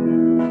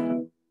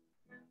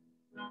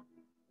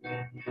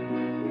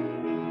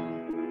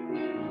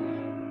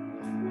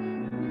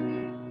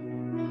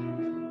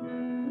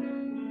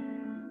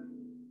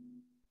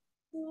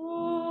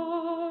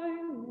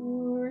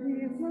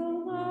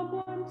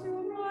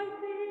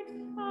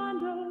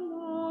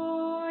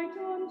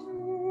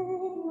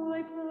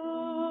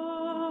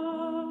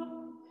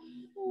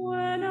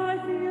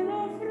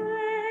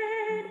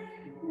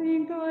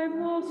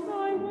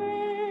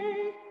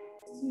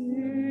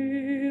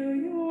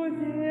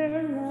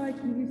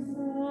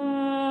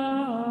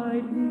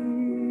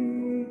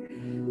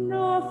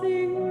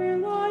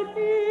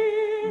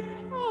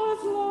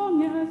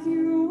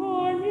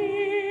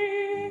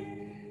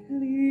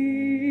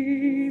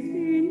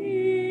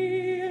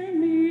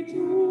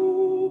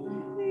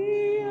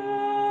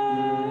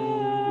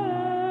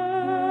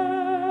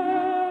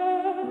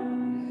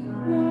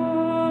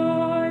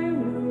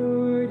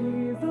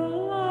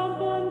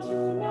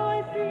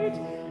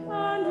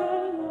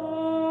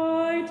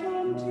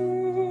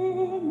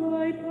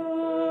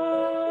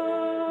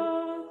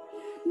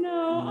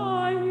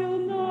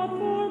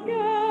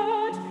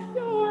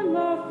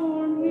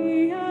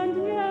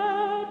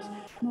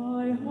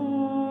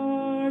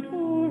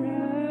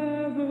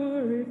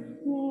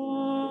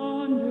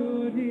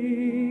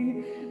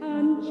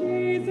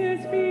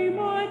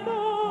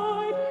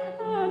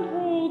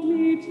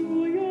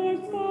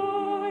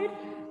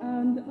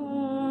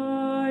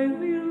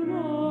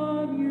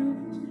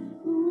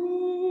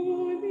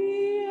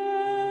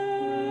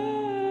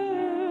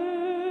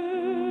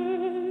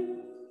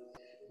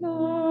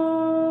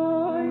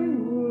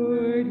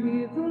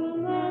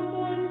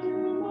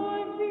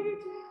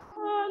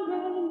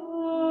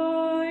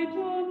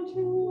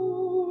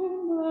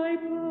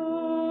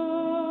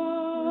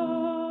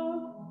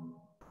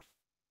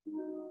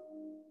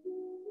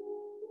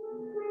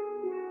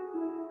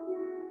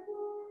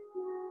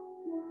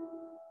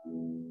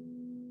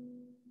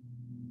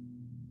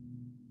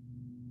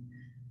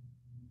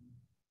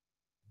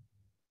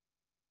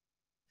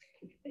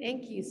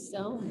 Thank you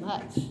so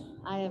much.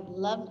 I have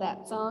loved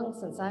that song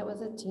since I was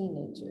a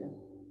teenager.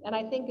 And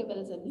I think of it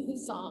as a new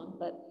song,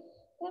 but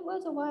that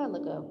was a while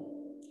ago.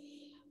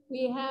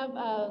 We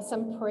have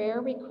some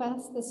prayer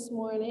requests this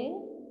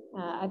morning.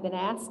 I've been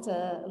asked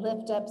to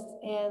lift up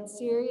Ann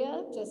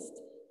Syria.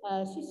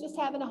 She's just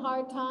having a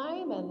hard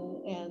time,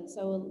 and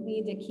so we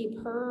need to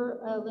keep her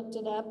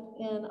lifted up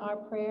in our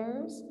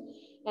prayers.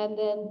 And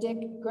then Dick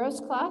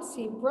Grossklass,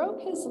 he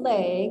broke his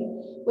leg,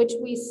 which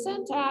we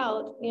sent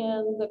out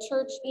in the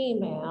church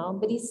email,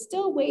 but he's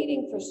still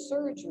waiting for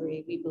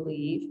surgery, we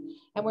believe.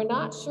 And we're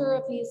not sure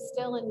if he's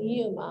still in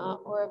Yuma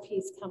or if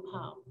he's come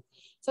home.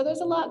 So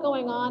there's a lot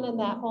going on in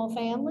that whole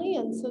family,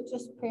 and so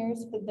just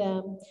prayers for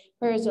them,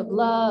 prayers of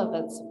love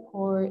and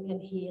support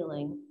and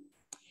healing.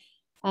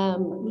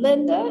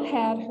 Linda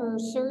had her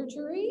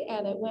surgery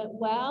and it went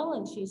well,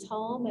 and she's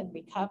home and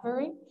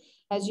recovering.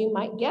 As you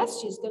might guess,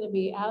 she's going to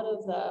be out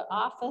of the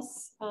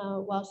office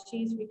while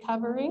she's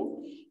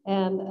recovering.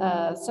 And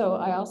so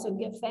I also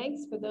give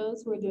thanks for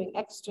those who are doing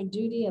extra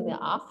duty in the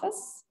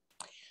office.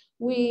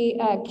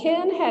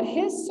 Ken had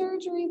his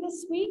surgery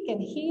this week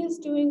and he is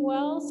doing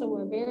well, so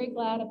we're very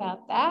glad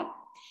about that.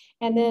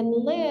 And then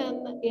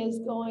Lynn is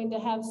going to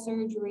have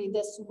surgery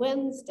this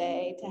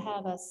Wednesday to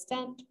have a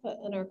stent put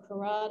in her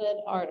carotid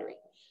artery.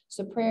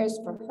 So prayers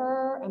for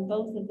her and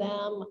both of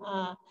them,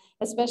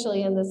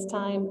 especially in this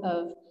time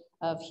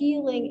of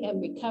healing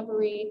and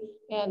recovery,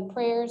 and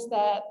prayers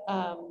that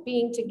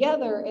being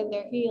together in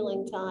their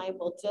healing time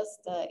will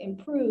just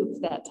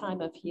improve that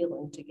time of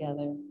healing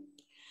together.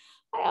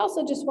 I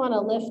also just want to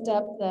lift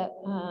up that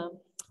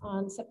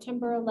on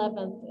September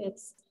 11th,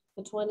 it's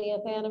the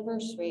 20th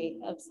anniversary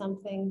of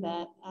something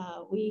that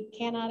we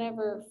cannot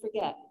ever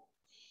forget.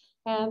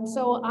 And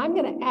so I'm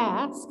going to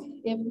ask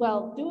if,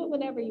 well, do it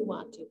whenever you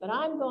want to, but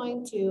I'm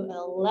going to, at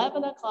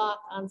 11 o'clock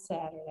on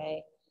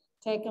Saturday,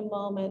 take a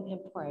moment in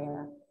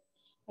prayer.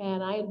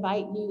 And I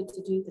invite you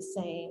to do the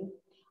same.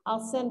 I'll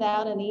send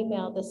out an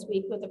email this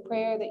week with a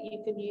prayer that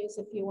you can use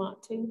if you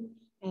want to.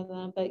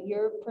 And, but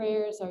your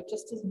prayers are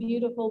just as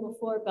beautiful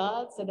before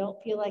God, so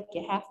don't feel like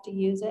you have to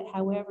use it.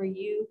 However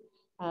you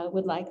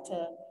would like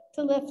to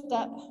lift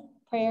up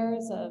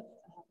prayers of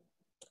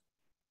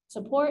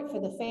support for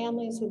the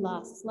families who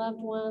lost loved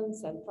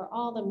ones and for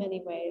all the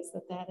many ways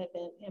that have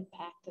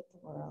impacted the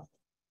world.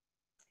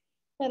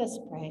 Let us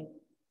pray.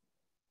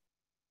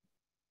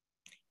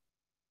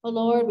 Oh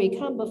Lord, we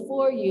come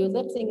before you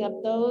lifting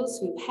up those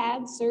who've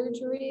had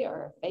surgery or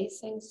are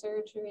facing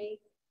surgery.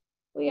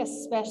 We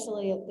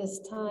especially at this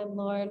time,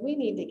 Lord, we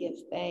need to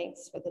give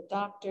thanks for the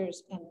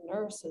doctors and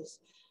nurses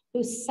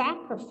who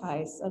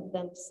sacrifice of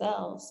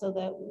themselves so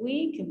that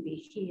we can be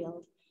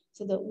healed,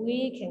 so that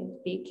we can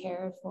be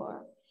cared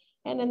for.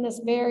 And in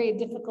this very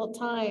difficult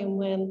time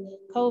when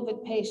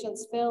COVID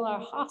patients fill our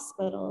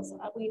hospitals,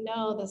 we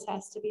know this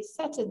has to be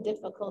such a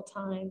difficult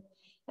time.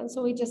 And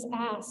so we just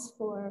ask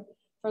for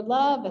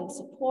love and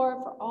support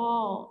for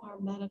all our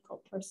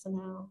medical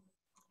personnel.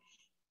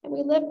 And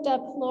we lift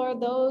up,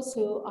 Lord, those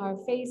who are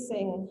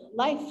facing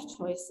life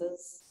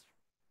choices.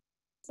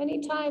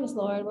 Many times,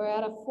 Lord, we're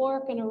at a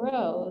fork in a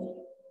road,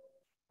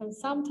 and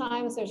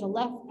sometimes there's a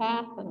left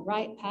path and a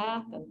right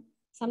path, and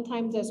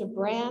sometimes there's a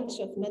branch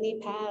of many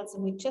paths,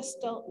 and we just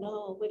don't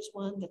know which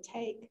one to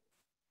take.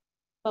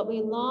 But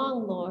we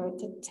long, Lord,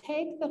 to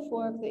take the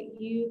fork that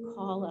you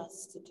call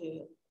us to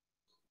do.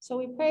 So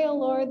we pray, O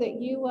Lord,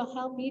 that you will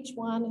help each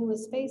one who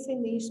is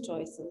facing these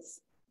choices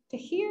to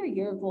hear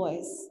your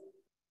voice,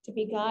 to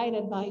be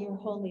guided by your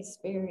Holy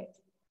Spirit,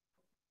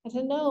 and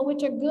to know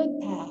which are good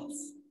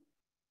paths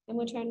and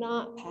which are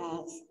not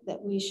paths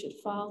that we should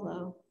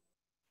follow.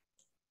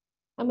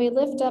 And we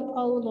lift up,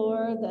 O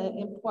Lord, the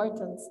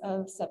importance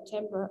of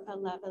September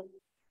 11th.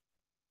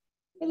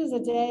 It is a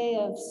day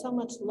of so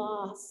much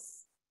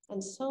loss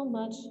and so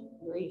much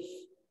grief,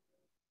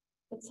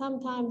 but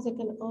sometimes it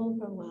can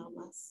overwhelm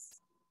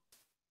us.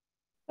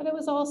 But it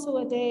was also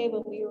a day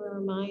when we were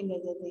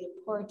reminded of the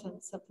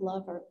importance of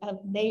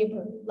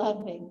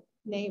loving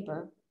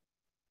neighbor.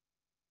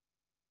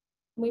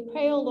 And we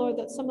pray, O Lord,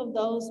 that some of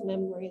those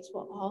memories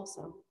will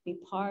also be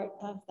part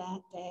of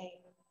that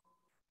day.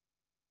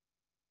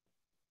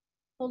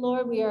 O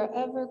Lord, we are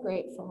ever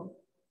grateful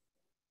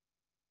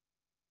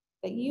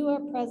that you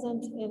are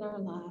present in our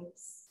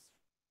lives.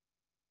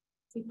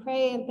 We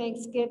pray in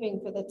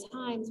thanksgiving for the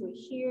times we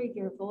hear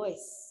your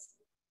voice.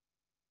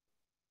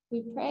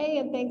 We pray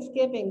in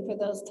thanksgiving for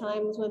those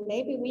times when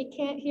maybe we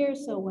can't hear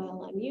so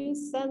well and you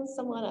send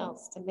someone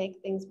else to make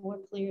things more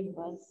clear to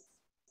us.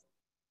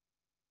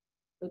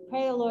 We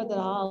pray, O Lord, that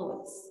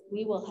always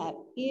we will have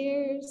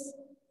ears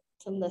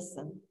to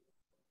listen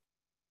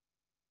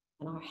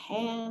and our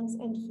hands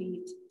and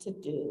feet to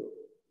do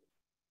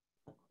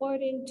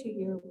according to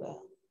your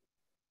will.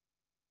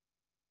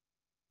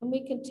 And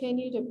we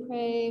continue to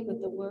pray with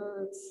the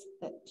words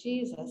that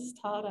Jesus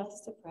taught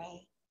us to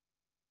pray.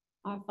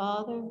 Our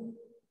Father,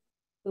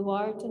 who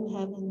art in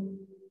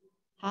heaven,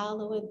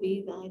 hallowed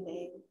be thy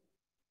name.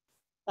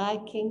 Thy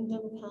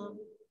kingdom come,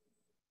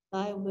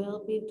 thy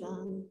will be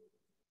done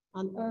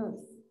on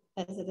earth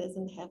as it is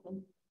in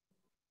heaven.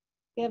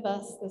 Give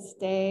us this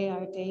day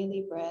our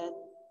daily bread,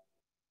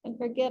 and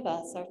forgive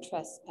us our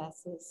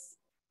trespasses,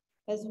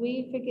 as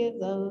we forgive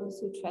those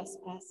who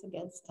trespass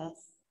against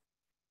us.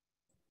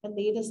 And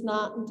lead us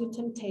not into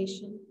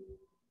temptation,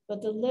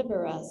 but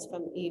deliver us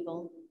from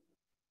evil.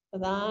 For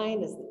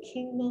thine is the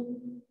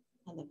kingdom,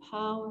 and the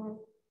power,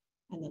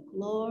 and the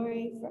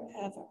glory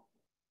forever.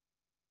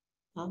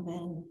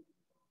 Amen.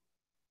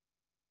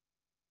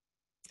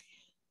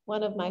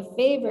 One of my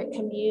favorite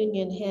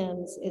communion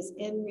hymns is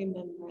In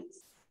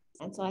Remembrance.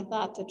 And so I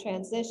thought to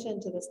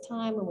transition to this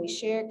time when we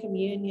share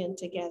communion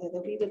together,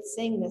 that we would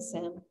sing this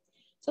hymn.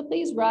 So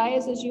please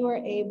rise as you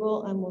are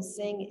able, and we'll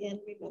sing In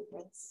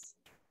Remembrance.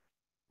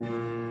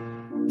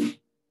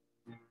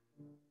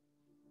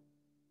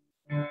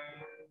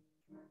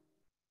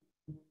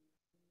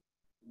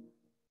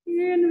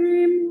 In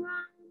remembrance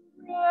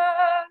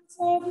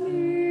of me,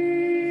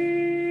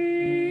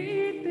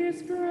 eat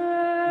this bread.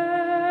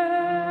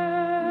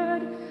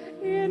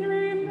 In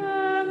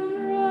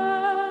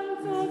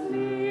remembrance of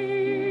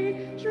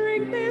me,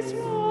 drink this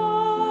wine.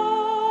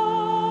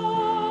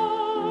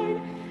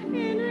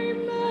 In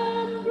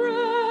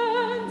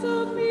remembrance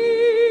of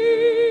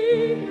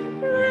me,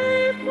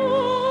 pray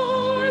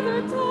for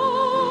the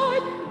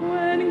time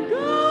when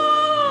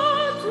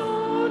God's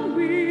own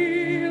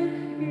will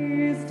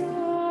is done.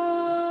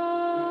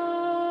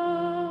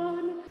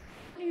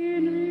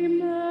 In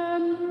remembrance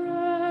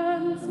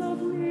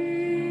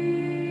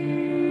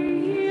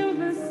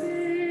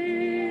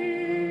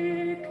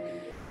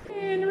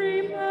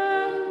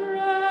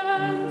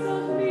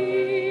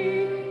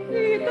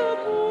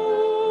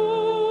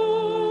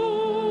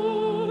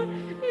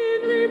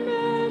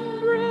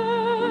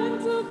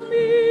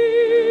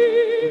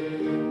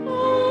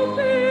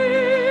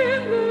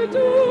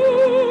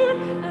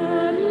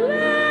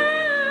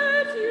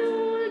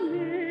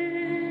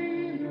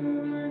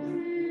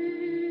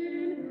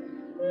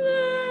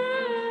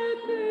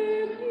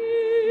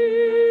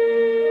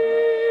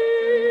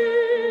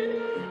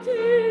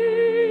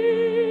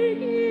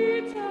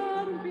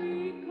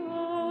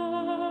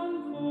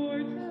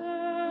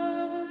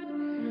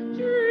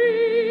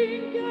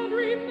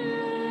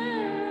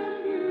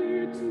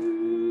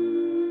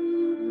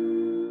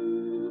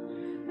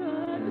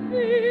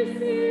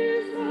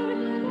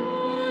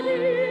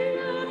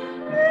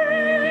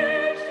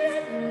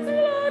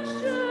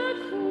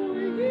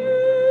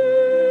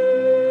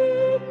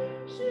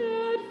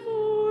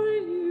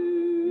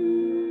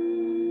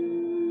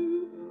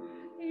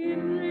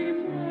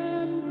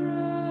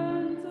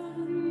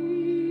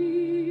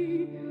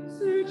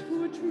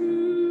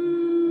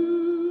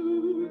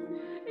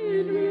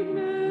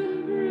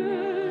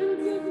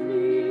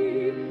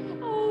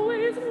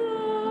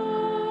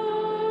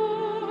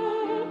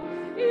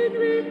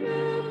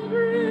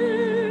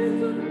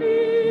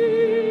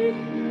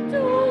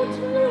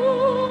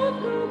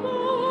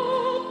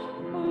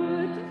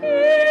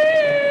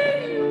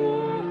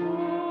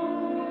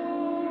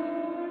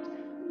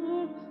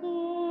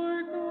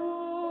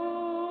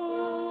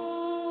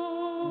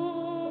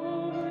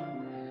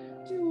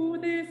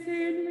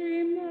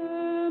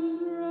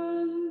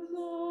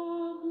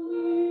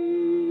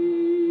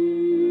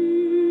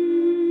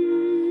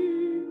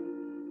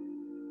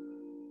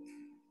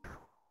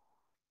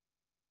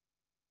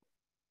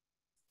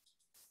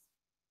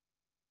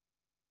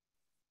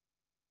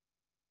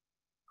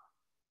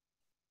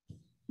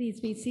Please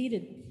be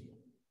seated.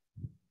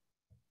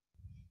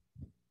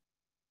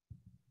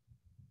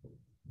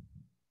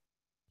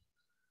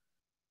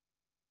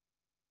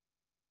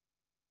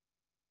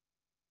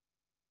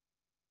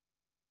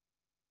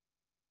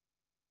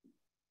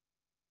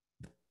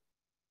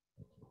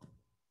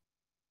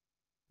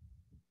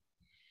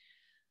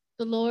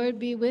 The Lord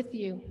be with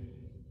you.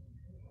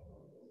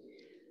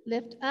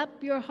 Lift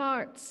up your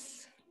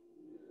hearts.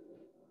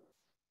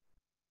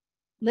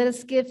 Let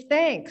us give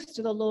thanks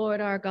to the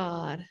Lord our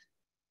God.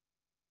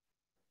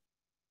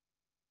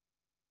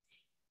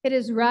 It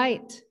is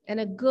right and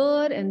a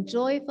good and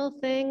joyful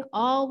thing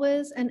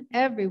always and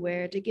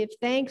everywhere to give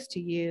thanks to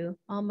you,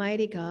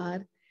 Almighty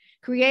God,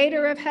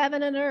 creator of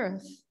heaven and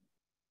earth.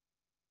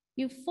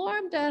 You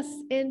formed us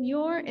in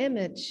your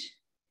image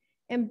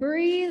and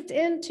breathed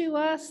into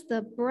us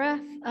the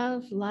breath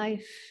of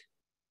life.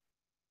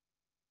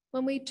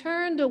 When we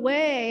turned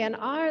away and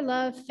our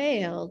love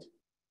failed,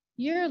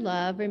 your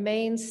love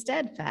remained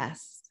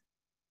steadfast.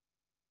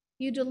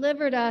 You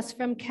delivered us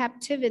from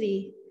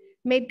captivity,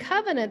 made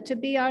covenant to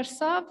be our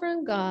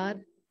sovereign God,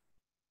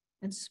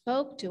 and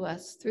spoke to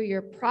us through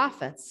your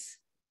prophets,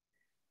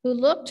 who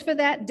looked for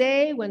that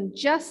day when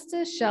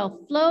justice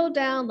shall flow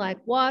down like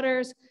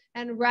waters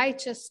and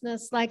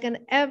righteousness like an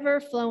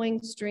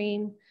ever-flowing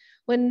stream,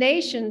 when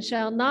nation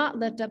shall not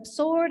lift up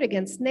sword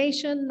against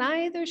nation,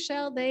 neither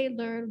shall they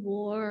learn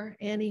war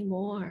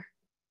anymore.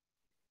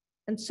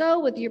 And so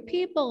with your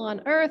people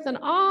on earth and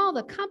all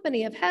the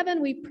company of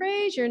heaven, we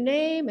praise your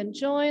name and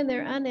join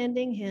their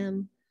unending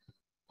hymn.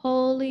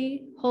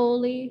 Holy,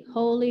 holy,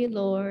 holy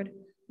Lord,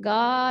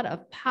 God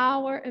of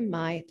power and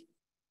might.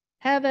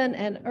 Heaven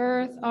and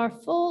earth are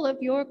full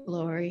of your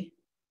glory.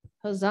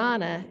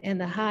 Hosanna in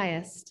the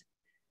highest.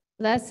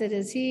 Blessed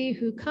is he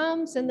who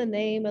comes in the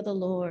name of the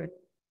Lord.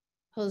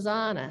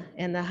 Hosanna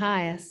in the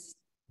highest.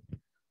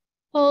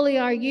 Holy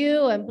are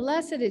you, and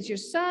blessed is your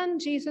Son,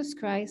 Jesus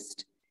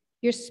Christ.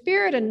 Your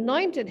Spirit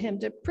anointed him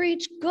to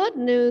preach good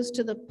news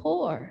to the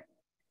poor,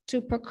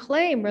 to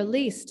proclaim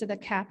release to the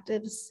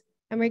captives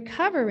and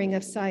recovering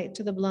of sight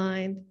to the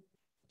blind,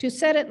 to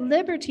set at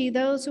liberty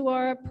those who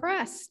are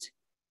oppressed,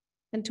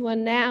 and to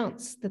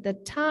announce that the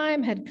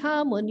time had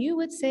come when you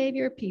would save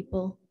your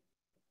people.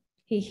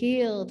 He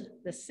healed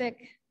the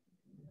sick,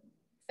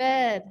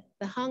 fed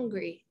the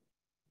hungry,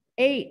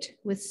 ate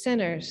with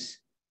sinners.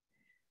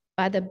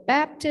 By the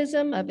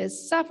baptism of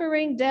his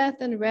suffering, death,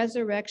 and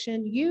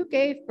resurrection, you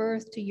gave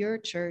birth to your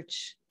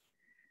church,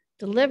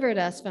 delivered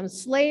us from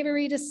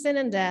slavery to sin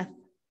and death,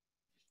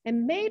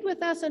 and made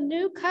with us a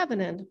new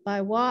covenant by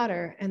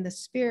water and the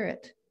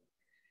Spirit.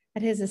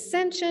 At his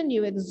ascension,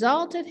 you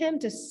exalted him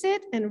to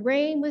sit and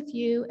reign with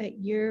you at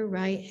your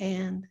right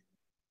hand.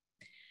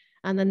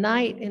 On the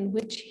night in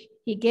which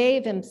he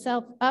gave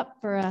himself up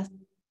for us,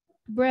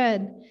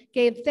 bread,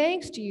 gave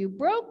thanks to you,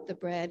 broke the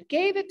bread,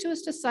 gave it to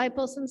his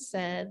disciples, and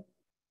said,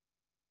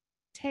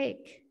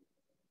 "Take,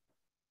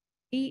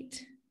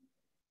 eat.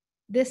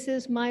 This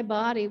is my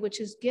body, which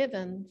is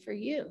given for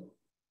you.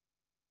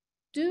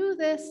 Do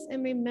this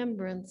in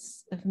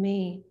remembrance of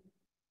me."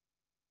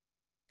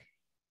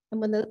 And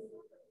when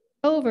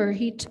over,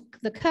 he took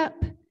the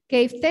cup,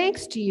 gave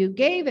thanks to you,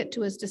 gave it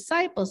to his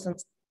disciples, and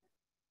said,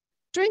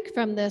 "Drink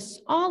from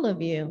this, all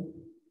of you.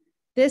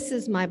 This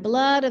is my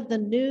blood of the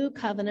new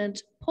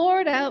covenant,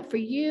 poured out for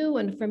you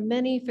and for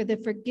many for the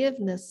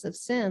forgiveness of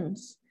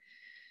sins.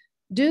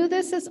 Do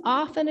this as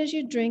often as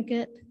you drink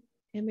it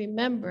in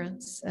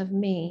remembrance of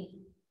me."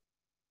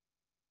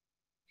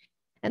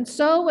 And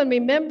so, in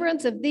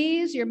remembrance of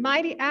these, your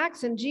mighty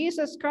acts in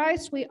Jesus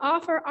Christ, we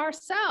offer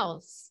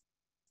ourselves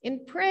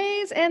in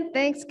praise and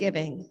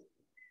thanksgiving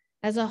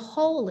as a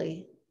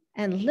holy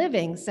and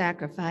living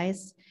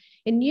sacrifice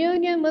in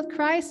union with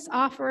Christ's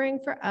offering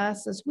for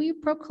us as we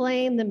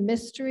proclaim the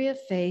mystery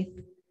of faith.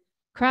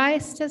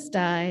 Christ has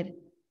died,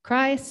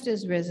 Christ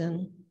is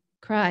risen,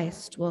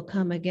 Christ will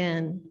come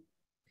again.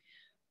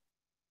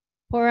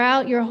 Pour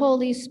out your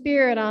Holy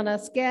Spirit on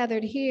us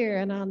gathered here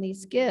and on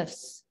these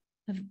gifts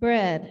of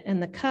bread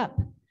and the cup.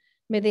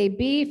 May they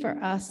be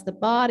for us the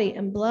body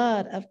and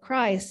blood of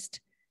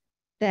Christ,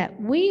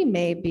 that we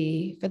may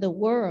be for the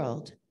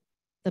world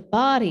the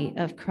body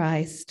of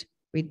Christ,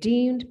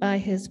 redeemed by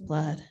his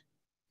blood.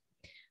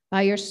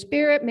 By your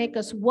Spirit, make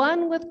us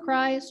one with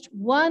Christ,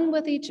 one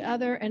with each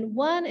other, and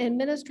one in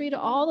ministry to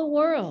all the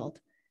world,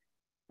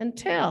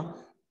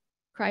 until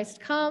Christ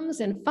comes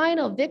in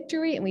final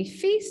victory and we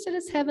feast at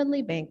his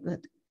heavenly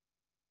banquet.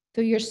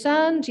 Through your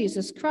Son,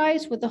 Jesus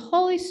Christ, with the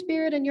Holy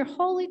Spirit and your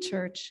holy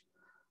church,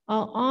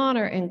 all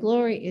honor and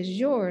glory is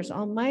yours,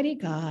 Almighty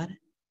God,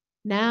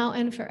 now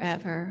and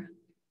forever.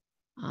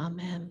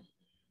 Amen.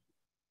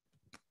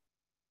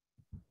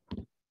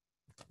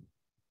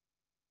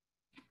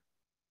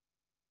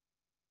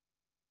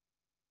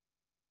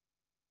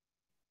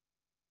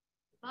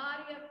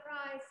 Body of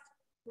Christ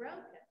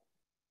broken.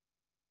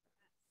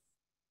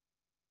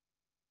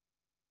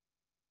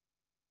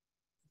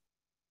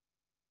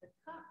 The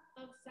cup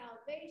of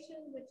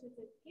salvation, which is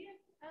a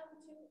gift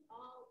unto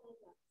all of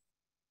us.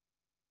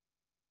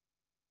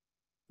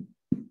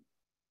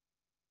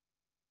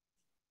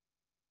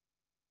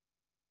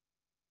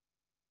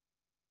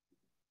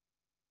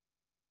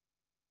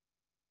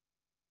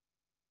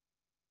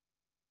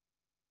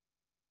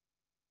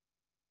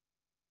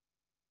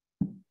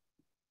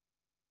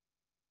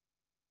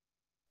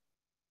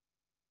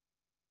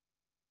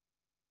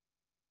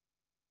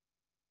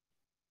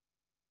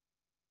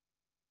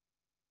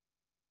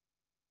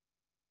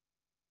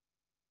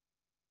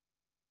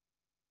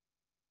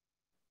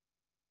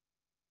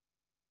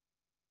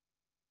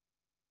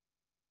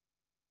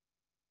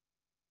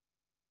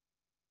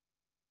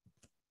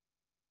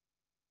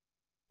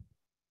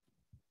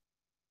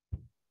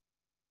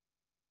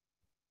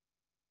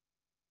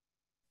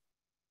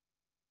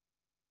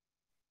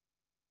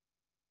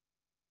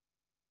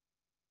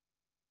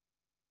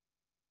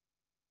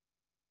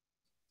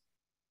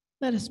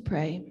 Let us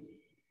pray.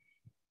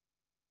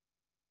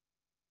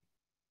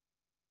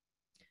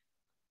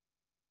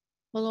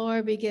 Oh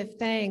Lord, we give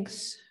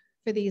thanks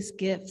for these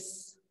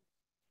gifts,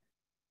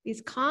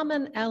 these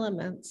common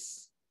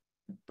elements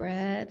of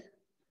bread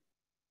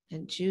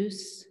and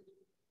juice.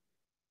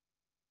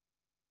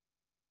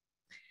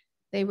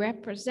 They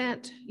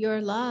represent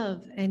your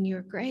love and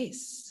your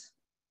grace.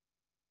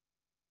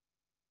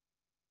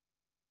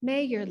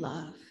 May your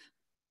love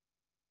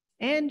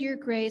and your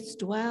grace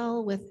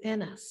dwell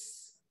within us.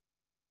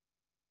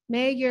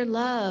 May your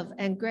love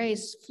and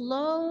grace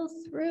flow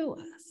through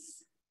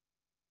us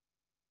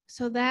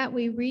so that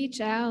we reach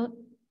out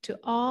to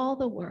all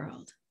the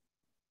world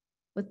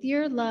with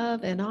your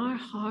love in our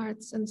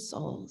hearts and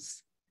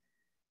souls,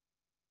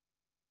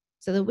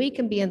 so that we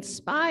can be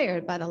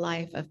inspired by the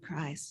life of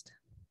Christ,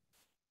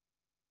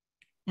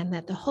 and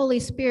that the Holy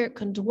Spirit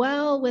can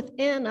dwell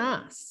within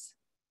us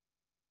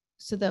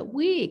so that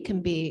we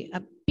can be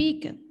a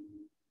beacon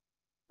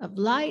of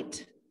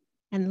light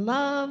and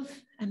love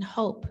and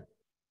hope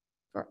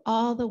for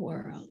all the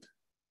world.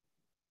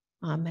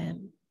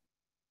 Amen.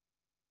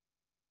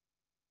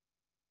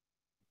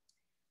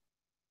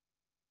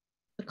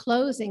 The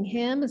closing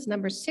hymn is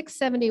number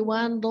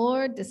 671,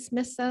 Lord,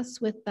 dismiss us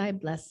with thy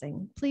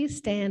blessing. Please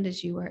stand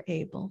as you are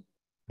able.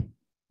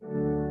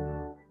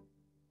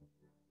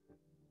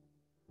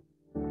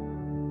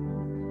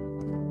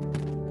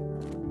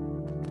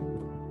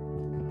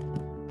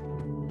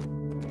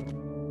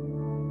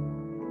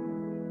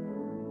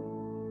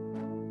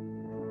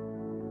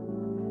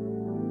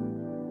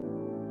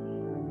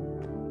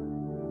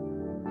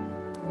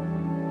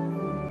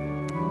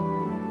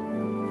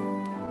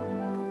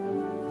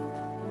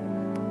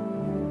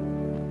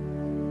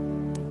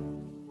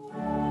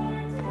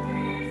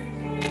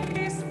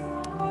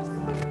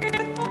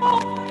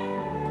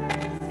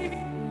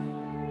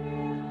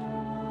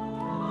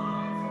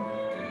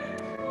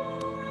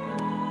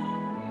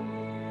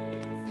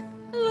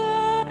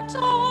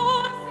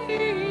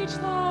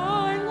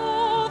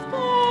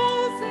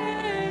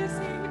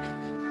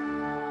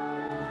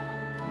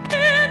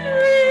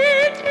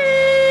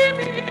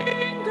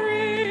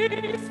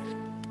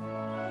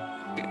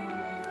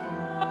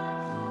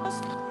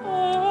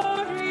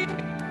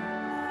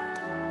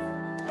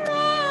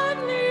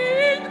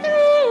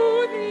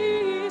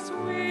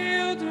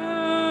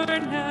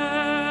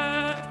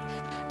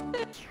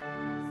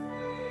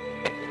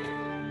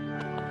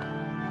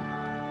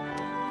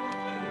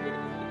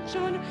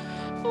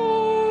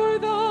 For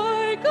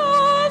thy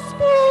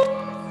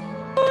gospel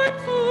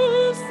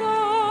joyful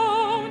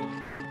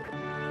sound,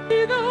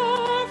 be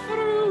the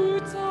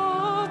fruits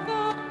of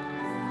thy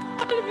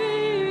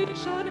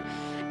salvation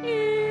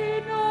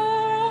in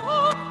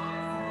our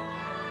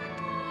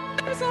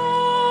lives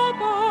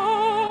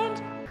abound.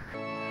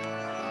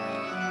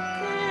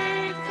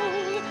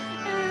 Faithful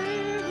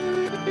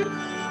ever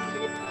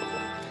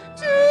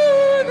to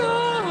the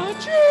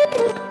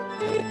truth.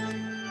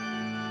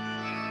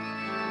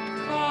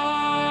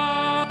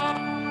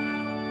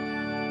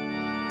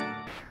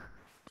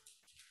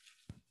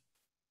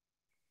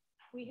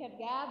 We have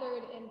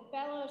gathered in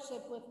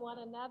fellowship with one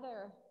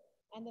another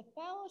and the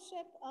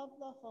fellowship of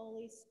the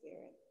Holy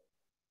Spirit.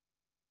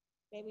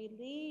 May we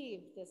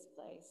leave this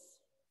place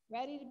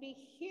ready to be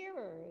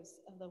hearers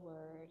of the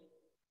word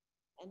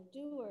and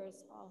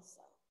doers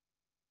also.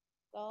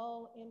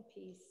 Go in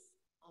peace.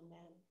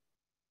 Amen.